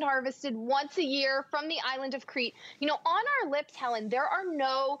 still hand harvested once a year from the island of Crete. On our lips, Helen, there are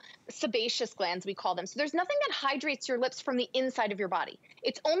no sebaceous glands, we call them. So there's nothing that hydrates your lips from the inside of your body.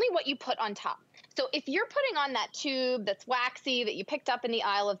 It's only what you put on top. So if you're putting on that tube that's waxy that you picked up in the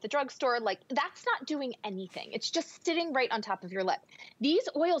aisle of the drugstore, that's not doing anything. It's just sitting right on top of your lip. These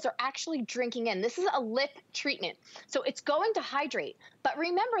oils are actually drinking in. This is a lip treatment. So it's going to hydrate. But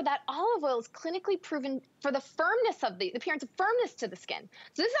remember that olive oil is clinically proven for the firmness of the appearance of firmness to the skin.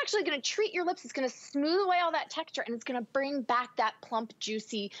 So this is actually going to treat your lips. It's going to smooth away all that texture, and it's going to bring back that plump,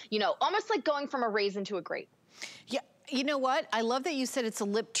 juicy, almost like going from a raisin to a grape. Yeah. You know what? I love that you said it's a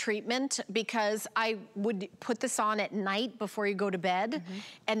lip treatment because I would put this on at night before you go to bed,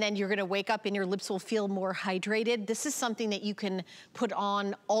 and then you're gonna wake up and your lips will feel more hydrated. This is something that you can put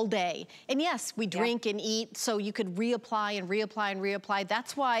on all day. And yes, we drink and eat, so you could reapply and reapply and reapply.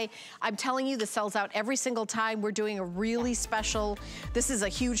 That's why I'm telling you this sells out every single time. We're doing a really special, this is a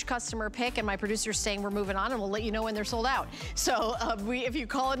huge customer pick, and my producer's saying we're moving on, and we'll let you know when they're sold out. So if you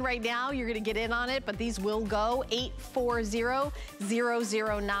call in right now, you're gonna get in on it, but these will go.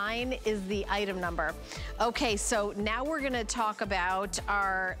 840-009 is the item number. Okay, so now we're gonna talk about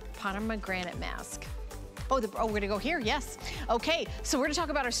our pomegranate mask. Oh, we're gonna go here, yes. Okay, so we're gonna talk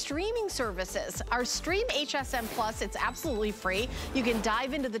about our streaming services. Our Stream HSN Plus, it's absolutely free. You can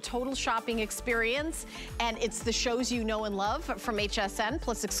dive into the total shopping experience, and it's the shows you know and love from HSN,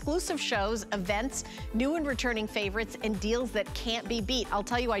 plus exclusive shows, events, new and returning favorites, and deals that can't be beat. I'll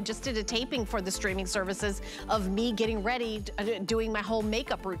tell you, I just did a taping for the streaming services of me getting ready, doing my whole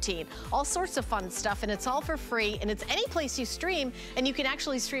makeup routine. All sorts of fun stuff, and it's all for free, and it's any place you stream, and you can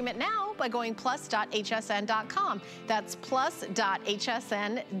actually stream it now by going plus.hsn.com. plus.hsn.com. That's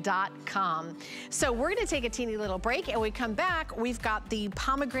plus.hsn.com. So we're gonna take a teeny little break, and when we come back, we've got the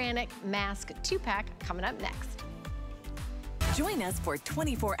pomegranate mask 2-pack coming up next. Join us for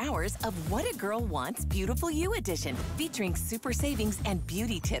 24 hours of What a Girl Wants Beautiful You Edition, featuring super savings and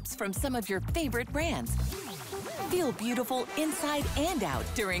beauty tips from some of your favorite brands. Feel beautiful inside and out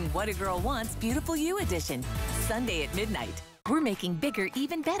during What a Girl Wants Beautiful You Edition, Sunday at midnight. We're making bigger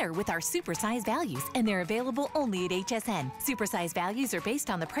even better with our supersize values, and they're available only at HSN. Supersize values are based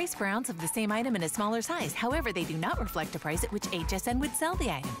on the price per ounce of the same item in a smaller size. However, they do not reflect a price at which HSN would sell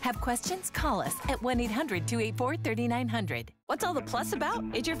the item. Have questions? Call us at 1-800-284-3900. What's all the plus about?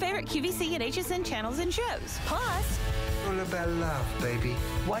 It's your favorite QVC and HSN channels and shows. Plus, all about love, baby.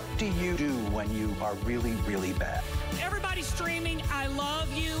 What do you do when you are really, really bad? Everybody's streaming I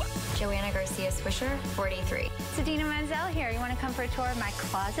Love You. Joanna Garcia Swisher, 43. Sadina Manzel here. You want to come for a tour of my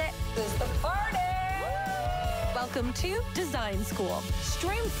closet? this is the party! Welcome to Design School.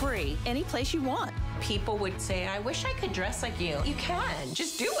 Stream free any place you want. People would say, I wish I could dress like you. You can.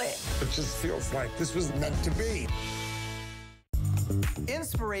 Just do it. It just feels like this was meant to be.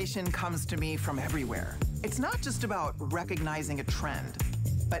 Inspiration comes to me from everywhere. It's not just about recognizing a trend,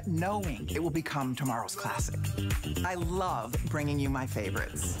 but knowing it will become tomorrow's classic. I love bringing you my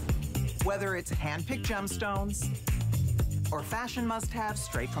favorites. Whether it's hand-picked gemstones or fashion must-haves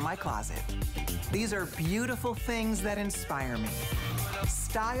straight from my closet, these are beautiful things that inspire me.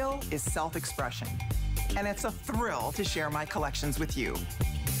 Style is self-expression, and it's a thrill to share my collections with you.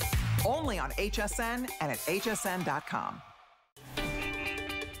 Only on HSN and at hsn.com.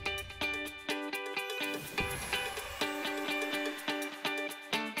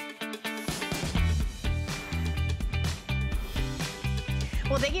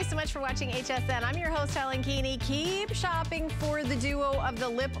 Well, thank you so much for watching HSN. I'm your host, Helen Keeney. Keep shopping for the duo of the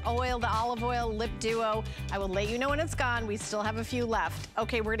lip oil, the olive oil lip duo. I will let you know when it's gone. We still have a few left.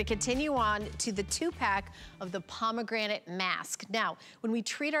 Okay, we're gonna continue on to the 2-pack of the pomegranate mask. Now, when we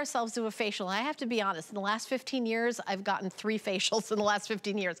treat ourselves to a facial, I have to be honest, in the last 15 years, I've gotten 3 facials in the last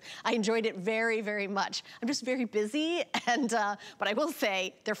 15 years. I enjoyed it very, very much. I'm just very busy, and but I will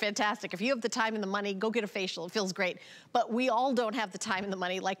say, they're fantastic. If you have the time and the money, go get a facial, it feels great. But we all don't have the time and the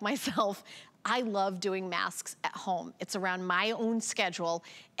money like myself. I love doing masks at home. It's around my own schedule,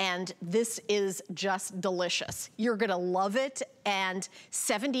 and this is just delicious. You're gonna love it, and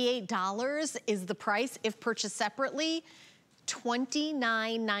 $78 is the price if purchased separately.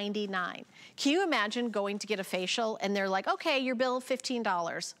 $29.99. Can you imagine going to get a facial and they're like, okay, your bill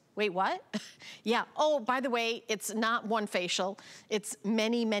 $15. Wait, what? Yeah, oh, by the way, it's not one facial, it's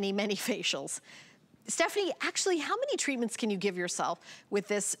many, many, many facials. Stephanie, actually, how many treatments can you give yourself with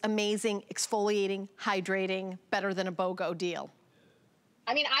this amazing exfoliating, hydrating, better than a BOGO deal?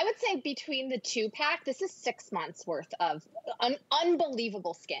 I mean, I would say between the 2-pack, this is 6 months worth of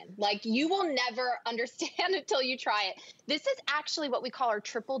unbelievable skin. Like, you will never understand until you try it. This is actually what we call our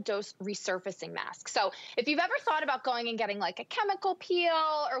triple dose resurfacing mask. So if you've ever thought about going and getting like a chemical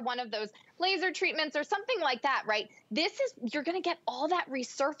peel or one of those laser treatments or something like that, right? This is, you're gonna get all that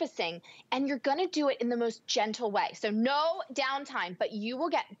resurfacing, and you're gonna do it in the most gentle way. So no downtime, but you will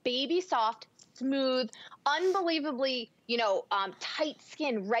get baby soft, smooth, unbelievably, you know, tight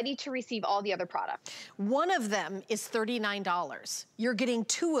skin, ready to receive all the other products. One of them is $39. You're getting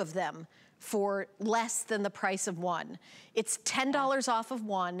 2 of them for less than the price of one. It's $10 off of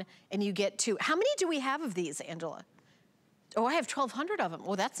one, and you get 2. How many do we have of these, Angela? Oh, I have 1,200 of them.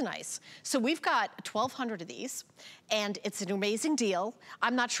 Oh, that's nice. So we've got 1,200 of these, and it's an amazing deal.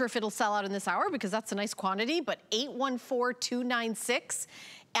 I'm not sure if it'll sell out in this hour because that's a nice quantity, but 814-296.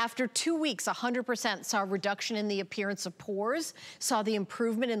 After 2 weeks, 100% saw a reduction in the appearance of pores, saw the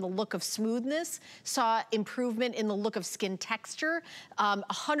improvement in the look of smoothness, saw improvement in the look of skin texture.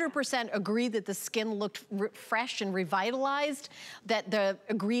 100% agreed that the skin looked fresh and revitalized, that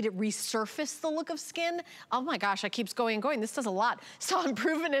agreed it resurfaced the look of skin. Oh my gosh, I keep going and going. This does a lot. Saw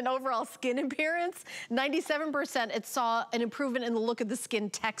improvement in overall skin appearance. 97% it saw an improvement in the look of the skin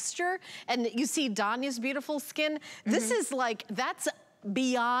texture. And you see Danya's beautiful skin. This is like, that's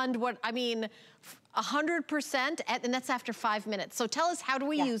beyond what, I mean, 100%, and that's after 5 minutes. So tell us, how do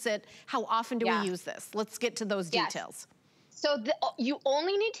we use it? How often do we use this? Let's get to those details. So you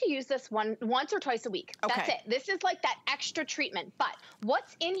only need to use this once or twice a week. Okay. That's it. This is like that extra treatment. But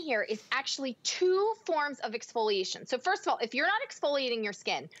what's in here is actually 2 forms of exfoliation. So first of all, if you're not exfoliating your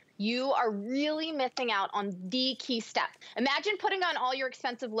skin, you are really missing out on the key step. Imagine putting on all your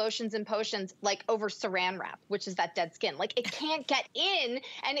expensive lotions and potions like over saran wrap, which is that dead skin. Like, it can't get in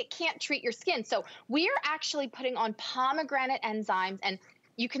and it can't treat your skin. So we are actually putting on pomegranate enzymes, and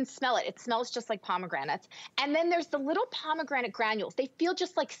you can smell it. It smells just like pomegranates. And then there's the little pomegranate granules. They feel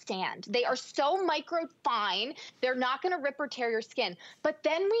just like sand. They are so micro fine. They're not going to rip or tear your skin. But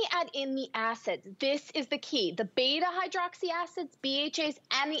then we add in the acids. This is the key. The beta hydroxy acids, BHAs,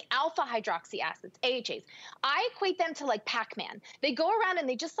 and the alpha hydroxy acids, AHAs. I equate them to like Pac-Man. They go around and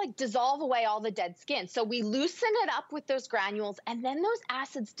they just like dissolve away all the dead skin. So we loosen it up with those granules, and then those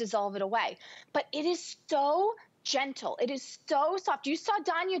acids dissolve it away. But it is so gentle. It is so soft. You saw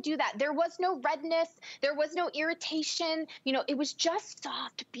Danya do that. There was no redness. There was no irritation. You know, it was just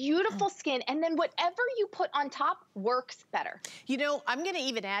soft, beautiful skin. And then whatever you put on top works better. You know, I'm going to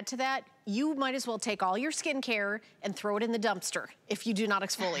even add to that. You might as well take all your skincare and throw it in the dumpster if you do not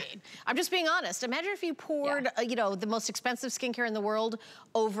exfoliate. I'm just being honest. Imagine if you poured, you know, the most expensive skincare in the world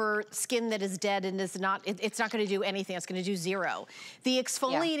over skin that is dead and is not, it's not going to do anything. It's going to do zero. The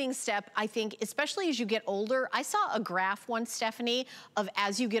exfoliating step, I think, especially as you get older, I saw a graph once, Stephanie, of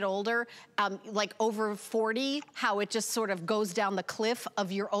as you get older, like over 40, how it just sort of goes down the cliff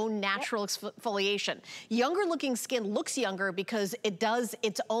of your own natural exfoliation. Younger looking skin looks younger because it does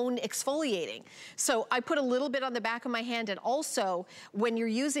its own exfoliating. So I put a little bit on the back of my hand, and also when you're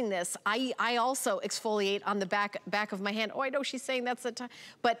using this, I also exfoliate on the back of my hand. Oh, I know she's saying that's the time,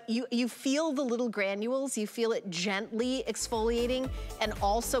 but you feel the little granules, you feel it gently exfoliating, and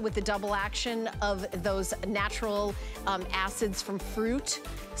also with the double action of those natural acids from fruit.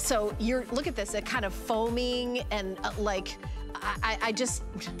 So look at this, it kind of foaming and like,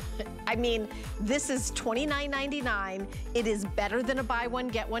 I mean, this is $29.99. It is better than a buy one,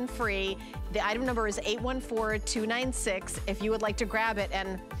 get one free. The item number is 814296 if you would like to grab it.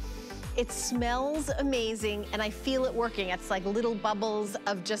 And it smells amazing, and I feel it working. It's like little bubbles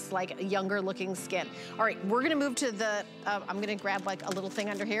of just like younger looking skin. All right, we're gonna move to the, I'm gonna grab like a little thing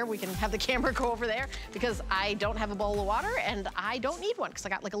under here. We can have the camera go over there because I don't have a bowl of water and I don't need one because I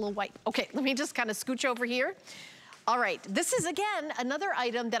got like a little wipe. Okay, let me just kind of scooch over here. All right, this is again, another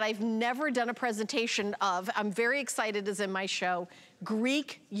item that I've never done a presentation of. I'm very excited is in my show,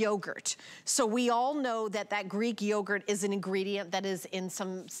 Greek yogurt. So we all know that Greek yogurt is an ingredient that is in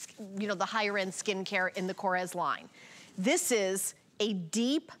some, you know, the higher end skincare in the Korres line. This is a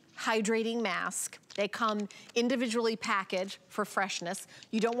deep hydrating mask. They come individually packaged for freshness.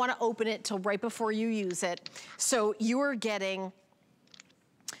 You don't wanna open it till right before you use it. So you are getting,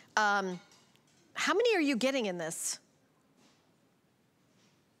 how many are you getting in this?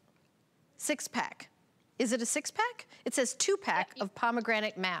 6-pack. Is it a 6-pack? It says 2-pack of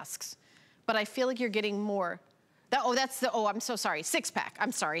pomegranate masks, but I feel like you're getting more. I'm so sorry, 6-pack,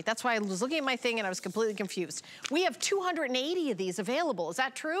 I'm sorry. That's why I was looking at my thing and I was completely confused. We have 280 of these available. Is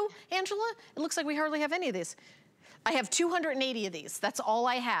that true, Angela? It looks like we hardly have any of these. I have 280 of these. That's all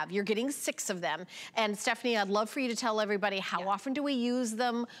I have. You're getting 6 of them. And Stephanie, I'd love for you to tell everybody how often do we use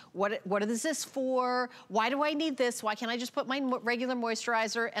them? What is this for? Why do I need this? Why can't I just put my regular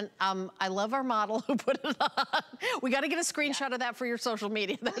moisturizer? And I love our model who put it on. We got to get a screenshot of that for your social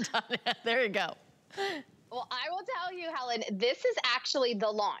media. There you go. Well, I will tell you, Helen, this is actually the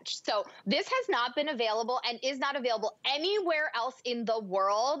launch. So this has not been available and is not available anywhere else in the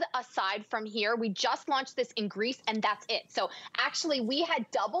world aside from here. We just launched this in Greece and that's it. So actually we had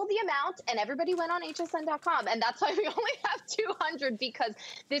double the amount and everybody went on hsn.com. And that's why we only have 200 because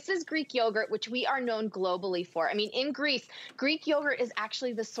this is Greek yogurt, which we are known globally for. I mean, in Greece, Greek yogurt is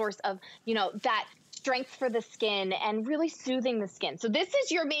actually the source of, you know, that strength for the skin and really soothing the skin. So this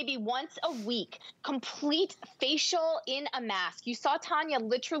is your maybe once a week complete facial in a mask. You saw Tanya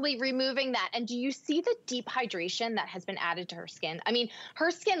literally removing that. And do you see the deep hydration that has been added to her skin? I mean,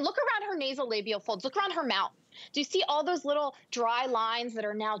 her skin, look around her nasal labial folds, look around her mouth. Do you see all those little dry lines that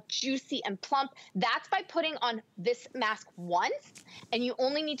are now juicy and plump? That's by putting on this mask once, and you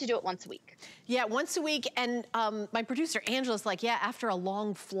only need to do it once a week. Yeah, once a week. And my producer, Angela's like, yeah, after a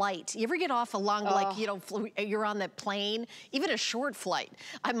long flight. You ever get off a long, like, you know, you're on the plane, even a short flight.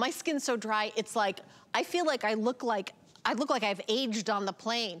 My skin's so dry, it's like, I feel like I look like I've aged on the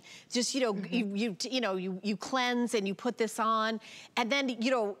plane. Just, you know, you cleanse and you put this on and then, you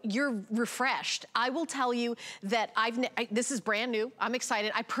know, you're refreshed. I will tell you that this is brand new. I'm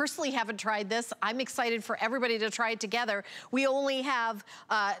excited. I personally haven't tried this. I'm excited for everybody to try it together. We only have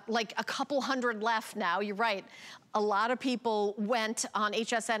like a couple hundred left now. You're right. A lot of people went on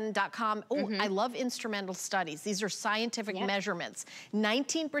hsn.com. Oh, I love instrumental studies. These are scientific measurements.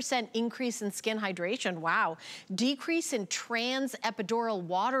 19% increase in skin hydration. Wow. Decrease in trans epidural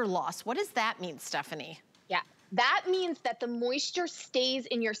water loss. What does that mean, Stephanie? Yeah. That means that the moisture stays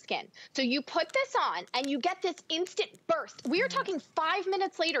in your skin. So you put this on and you get this instant burst. We are talking 5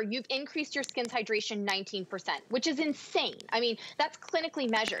 minutes later, you've increased your skin's hydration 19%, which is insane. I mean, that's clinically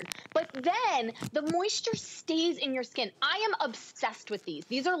measured. But then the moisture stays in your skin. I am obsessed with these.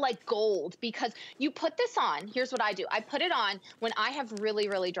 These are like gold because you put this on. Here's what I do. I put it on when I have really,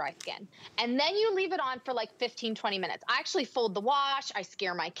 really dry skin. And then you leave it on for like 15, 20 minutes. I actually fold the wash. I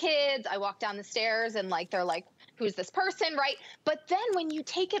scare my kids. I walk down the stairs and like, they're like, who's this person, right? But then when you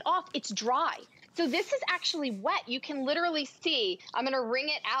take it off, it's dry. So this is actually wet. You can literally see, I'm gonna wring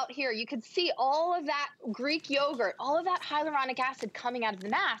it out here. You can see all of that Greek yogurt, all of that hyaluronic acid coming out of the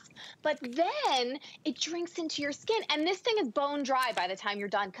mask, but then it drinks into your skin. And this thing is bone dry by the time you're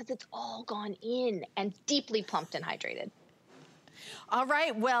done because it's all gone in and deeply plumped and hydrated. All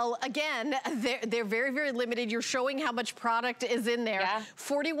right, well, again, they're very, very limited. You're showing how much product is in there. Yeah.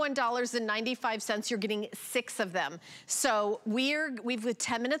 $41.95, you're getting 6 of them. So we've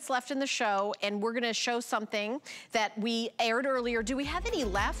 10 minutes left in the show, and we're gonna show something that we aired earlier. Do we have any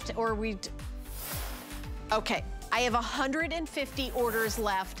left, or okay, I have 150 orders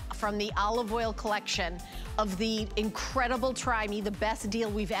left from the olive oil collection of the incredible Try Me, the best deal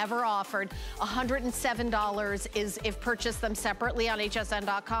we've ever offered. $107 is if purchase them separately on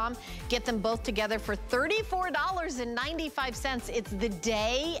hsn.com. Get them both together for $34.95. It's the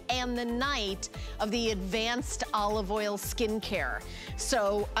day and the night of the advanced olive oil skincare.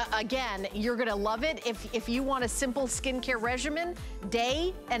 So again, you're gonna love it. If you want a simple skincare regimen,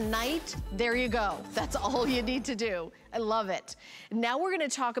 day and night, there you go. That's all you need to do. I love it. Now we're gonna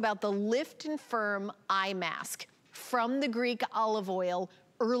talk about the Lift and Firm Eye Mask from the Greek olive oil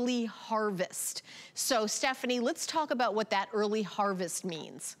early harvest. So Stephanie, let's talk about what that early harvest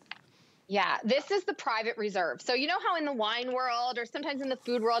means. Yeah, this is the private reserve. So you know how in the wine world or sometimes in the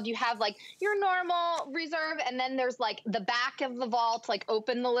food world, you have like your normal reserve and then there's like the back of the vault, like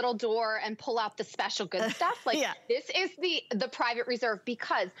open the little door and pull out the special good stuff. Like yeah. This is the private reserve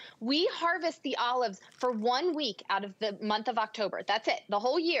because we harvest the olives for 1 week out of the month of October. That's it, the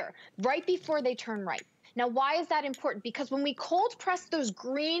whole year, right before they turn ripe. Now, why is that important? Because when we cold press those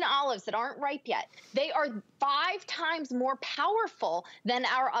green olives that aren't ripe yet, they are 5 times more powerful than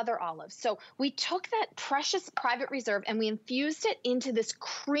our other olives. So we took that precious private reserve and we infused it into this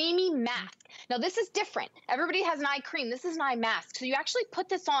creamy mask. Now, this is different. Everybody has an eye cream. This is an eye mask. So you actually put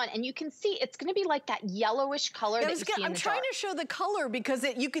this on and you can see it's going to be like that yellowish color that you see in the I'm trying to show the color because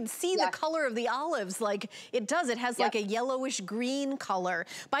you can see the color of the olives like it does. It has like a yellowish green color.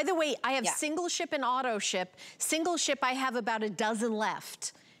 By the way, I have single ship and auto ship. Single ship, I have about a dozen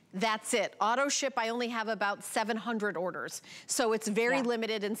left. That's it. Auto ship, I only have about 700 orders. So it's very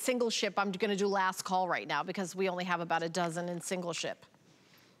limited. And single ship, I'm gonna do last call right now because we only have about a dozen in single ship.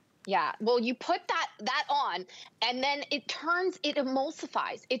 Yeah, well, you put that on and then it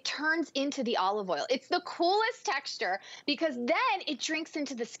emulsifies. It turns into the olive oil. It's the coolest texture because then it drinks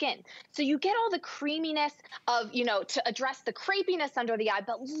into the skin. So you get all the creaminess of, you know, to address the crepiness under the eye,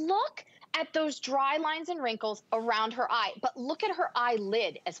 but look at those dry lines and wrinkles around her eye, but look at her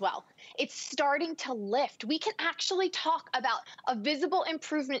eyelid as well. It's starting to lift. We can actually talk about a visible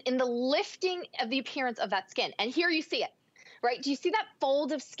improvement in the lifting of the appearance of that skin. And here you see it, right? Do you see that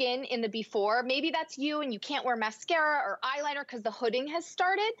fold of skin in the before? Maybe that's you and you can't wear mascara or eyeliner because the hooding has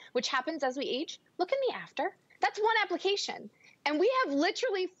started, which happens as we age. Look in the after. That's one application. And we have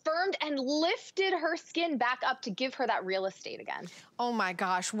literally firmed and lifted her skin back up to give her that real estate again. Oh my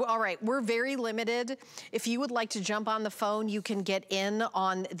gosh. Well, all right, we're very limited. If you would like to jump on the phone, you can get in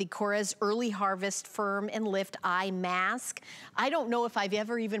on the Korres Early Harvest Firm and Lift Eye Mask. I don't know if I've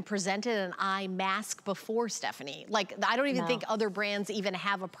ever even presented an eye mask before, Stephanie. Like, I don't even think other brands even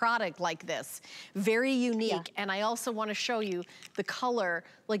have a product like this. Very unique. And I also want to show you the color.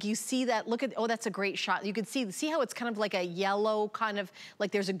 Like you see that, look at, oh, that's a great shot. You can see how it's kind of like a yellow kind of,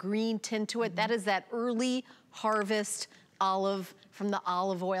 like there's a green tint to it. That is that early harvest olive from the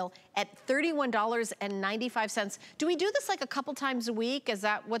olive oil at $31.95. Do we do this like a couple times a week? Is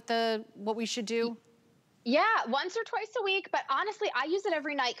that what we should do? Yeah, once or twice a week, but honestly, I use it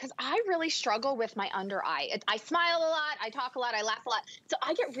every night because I really struggle with my under eye. I smile a lot, I talk a lot, I laugh a lot, so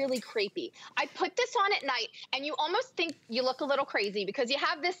I get really crepey. I put this on at night, and you almost think you look a little crazy because you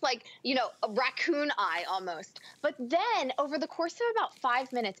have this, like, you know, a raccoon eye almost. But then, over the course of about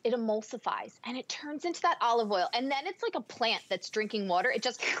 5 minutes, it emulsifies, and it turns into that olive oil, and then it's like a plant that's drinking water. It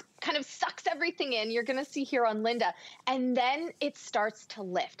just kind of sucks everything in. You're going to see here on Linda, and then it starts to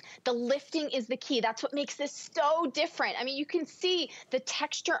lift. The lifting is the key. That's what makes makes this so different. I mean, you can see the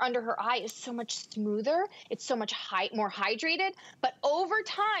texture under her eye is so much smoother. It's so much more hydrated, but over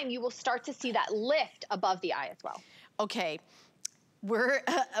time, you will start to see that lift above the eye as well. Okay.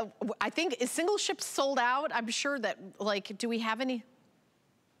 I think, is single ship sold out? I'm sure that, like, do we have any?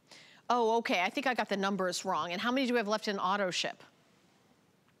 Oh, okay, I think I got the numbers wrong. And how many do we have left in auto ship?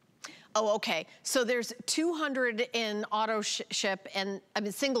 Oh, okay. So there's 200 in auto ship and, I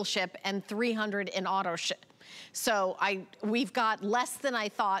mean, single ship and 300 in auto ship. So we've got less than I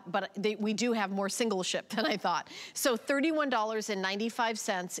thought, but we do have more single ship than I thought. So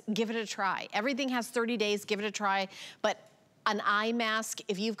 $31.95, give it a try. Everything has 30 days, give it a try. But an eye mask,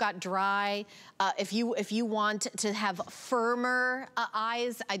 if you've got dry, if you want to have firmer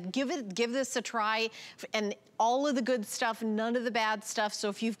eyes, I'd give this a try. And all of the good stuff, none of the bad stuff. So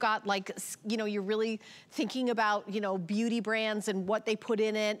if you've got, like, you know, you're really thinking about, you know, beauty brands and what they put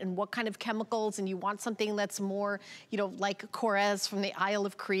in it and what kind of chemicals, and you want something that's more, you know, like Korres from the Isle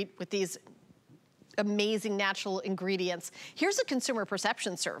of Crete with these amazing natural ingredients. Here's a consumer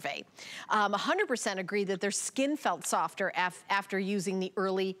perception survey. 100% agree that their skin felt softer after using the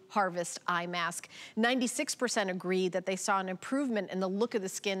early harvest eye mask. 96% agree that they saw an improvement in the look of the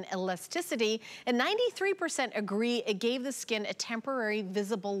skin elasticity, and 93% agree it gave the skin a temporary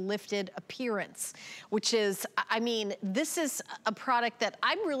visible lifted appearance, which is, I mean, this is a product that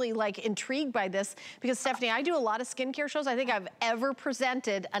I'm really, like, intrigued by this because, Stephanie, I do a lot of skincare shows. I think I've ever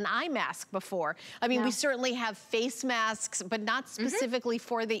presented an eye mask before. I mean, we certainly have face masks, but not specifically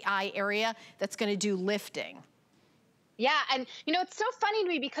for the eye area that's gonna do lifting. Yeah, and you know, it's so funny to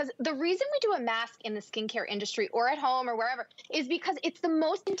me because the reason we do a mask in the skincare industry or at home or wherever is because it's the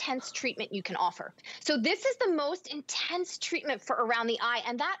most intense treatment you can offer. So this is the most intense treatment for around the eye,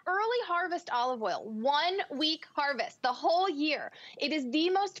 and that early harvest olive oil, 1 week harvest, the whole year, it is the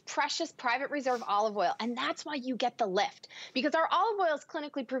most precious private reserve olive oil, and that's why you get the lift, because our olive oil is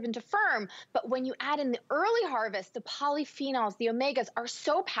clinically proven to firm, but when you add in the early harvest, the polyphenols, the omegas are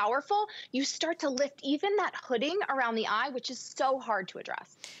so powerful, you start to lift even that hooding around the eye, which is so hard to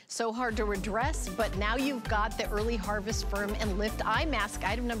address. So hard to address, but now you've got the early harvest firm and lift eye mask,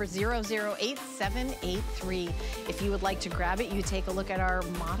 item number 008783. If you would like to grab it, you take a look at our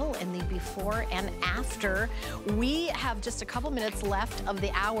model and the before and after. We have just a couple minutes left of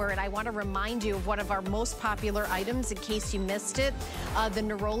the hour, and I want to remind you of one of our most popular items in case you missed it. The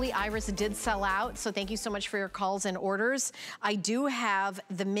Neroli Iris did sell out, so thank you so much for your calls and orders. I do have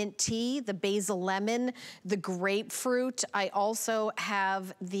the mint tea, the basil lemon, the grapefruit. I also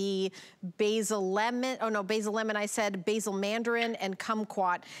have the basil lemon, oh no, basil lemon, I said basil mandarin and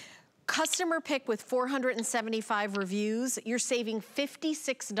kumquat. Customer pick with 475 reviews, you're saving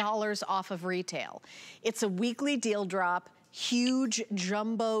 $56 off of retail. It's a weekly deal drop. Huge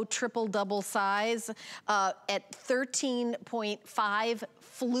jumbo triple double size at 13.5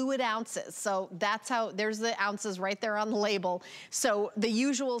 fluid ounces. So that's how, there's the ounces right there on the label. So the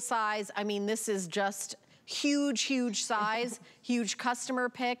usual size, I mean, this is just huge, huge size, huge customer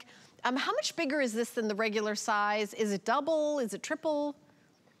pick. How much bigger is this than the regular size? Is it double? Is it triple?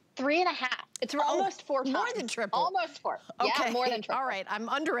 3.5. It's almost 4 times. More than triple. Almost 4. Okay. Yeah, more than triple. All right, I'm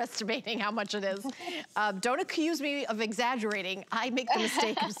underestimating how much it is. Don't accuse me of exaggerating. I make the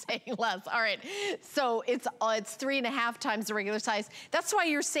mistake of saying less. All right, so it's 3.5 times the regular size. That's why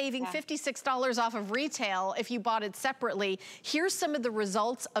you're saving $56 off of retail if you bought it separately. Here's some of the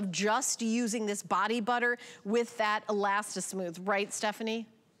results of just using this body butter with that Elastismooth, right, Stephanie?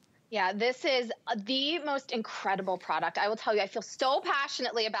 Yeah, this is the most incredible product. I will tell you, I feel so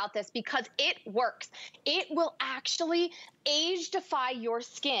passionately about this because it works. It will actually age-defy your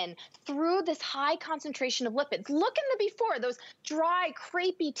skin through this high concentration of lipids. Look in the before, those dry,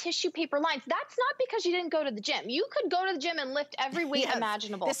 crepey tissue paper lines. That's not because you didn't go to the gym. You could go to the gym and lift every weight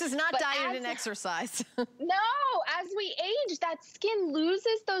imaginable. This is not diet and exercise. No, as we age, that skin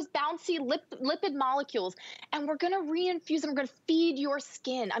loses those bouncy lipid molecules, and we're gonna reinfuse them. We're gonna feed your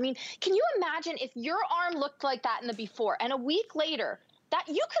skin. I mean, can you imagine if your arm looked like that in the before, and a week later, that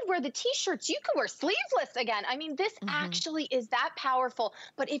you could wear the t-shirts, you could wear sleeveless again. I mean, this actually is that powerful,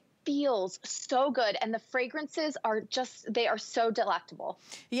 but it feels so good, and the fragrances are just, they are so delectable.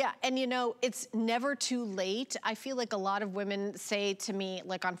 Yeah, and you know, it's never too late. I feel like a lot of women say to me,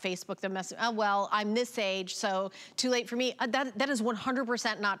 like on Facebook, they're messing, oh, well, I'm this age, so too late for me. That is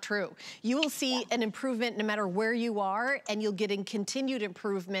 100% not true. You will see an improvement no matter where you are, and you'll get a continued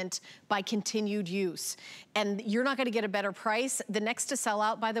improvement by continued use. And you're not gonna get a better price. The next to sell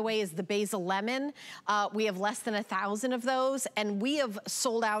out, by the way, is the basil lemon. We have less than 1,000 of those, and we have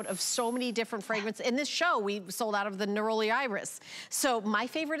sold out of so many different fragrances. In this show, we sold out of the Neroli Iris. So my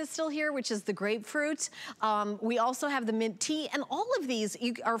favorite is still here, which is the grapefruit. We also have the mint tea, and all of these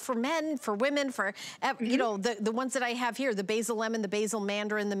are for men, for women, for, you know, the ones that I have here, the basil lemon, the basil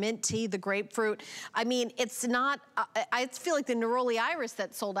mandarin, the mint tea, the grapefruit. I mean, it's not, I feel like the Neroli Iris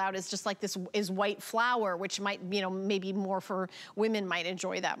that sold out is just like this, is white flower, which might, you know, maybe more for women might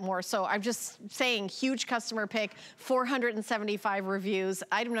enjoy that more. So I'm just saying, huge customer pick, 475 reviews,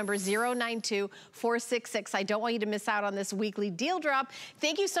 item number 092466. I don't want you to miss out on this weekly deal drop.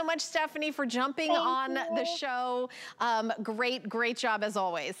 Thank you so much, Stephanie, for jumping on the show. Great job as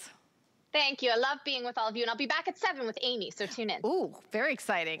always. Thank you. I love being with all of you, and I'll be back at 7 with Amy, so tune in. Ooh, very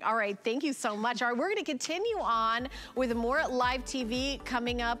exciting. All right, thank you so much. All right, we're going to continue on with more live TV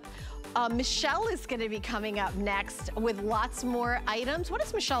coming up. Michelle is going to be coming up next with lots more items. What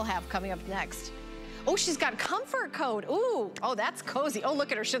does Michelle have coming up next? Oh, she's got comfort code. Ooh, oh, that's cozy. Oh,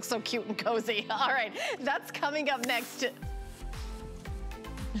 look at her. She looks so cute and cozy. All right, that's coming up next.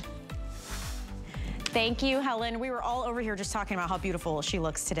 Thank you, Helen. We were all over here just talking about how beautiful she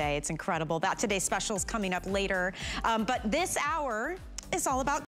looks today. It's incredible. That today's special is coming up later. But this hour is all about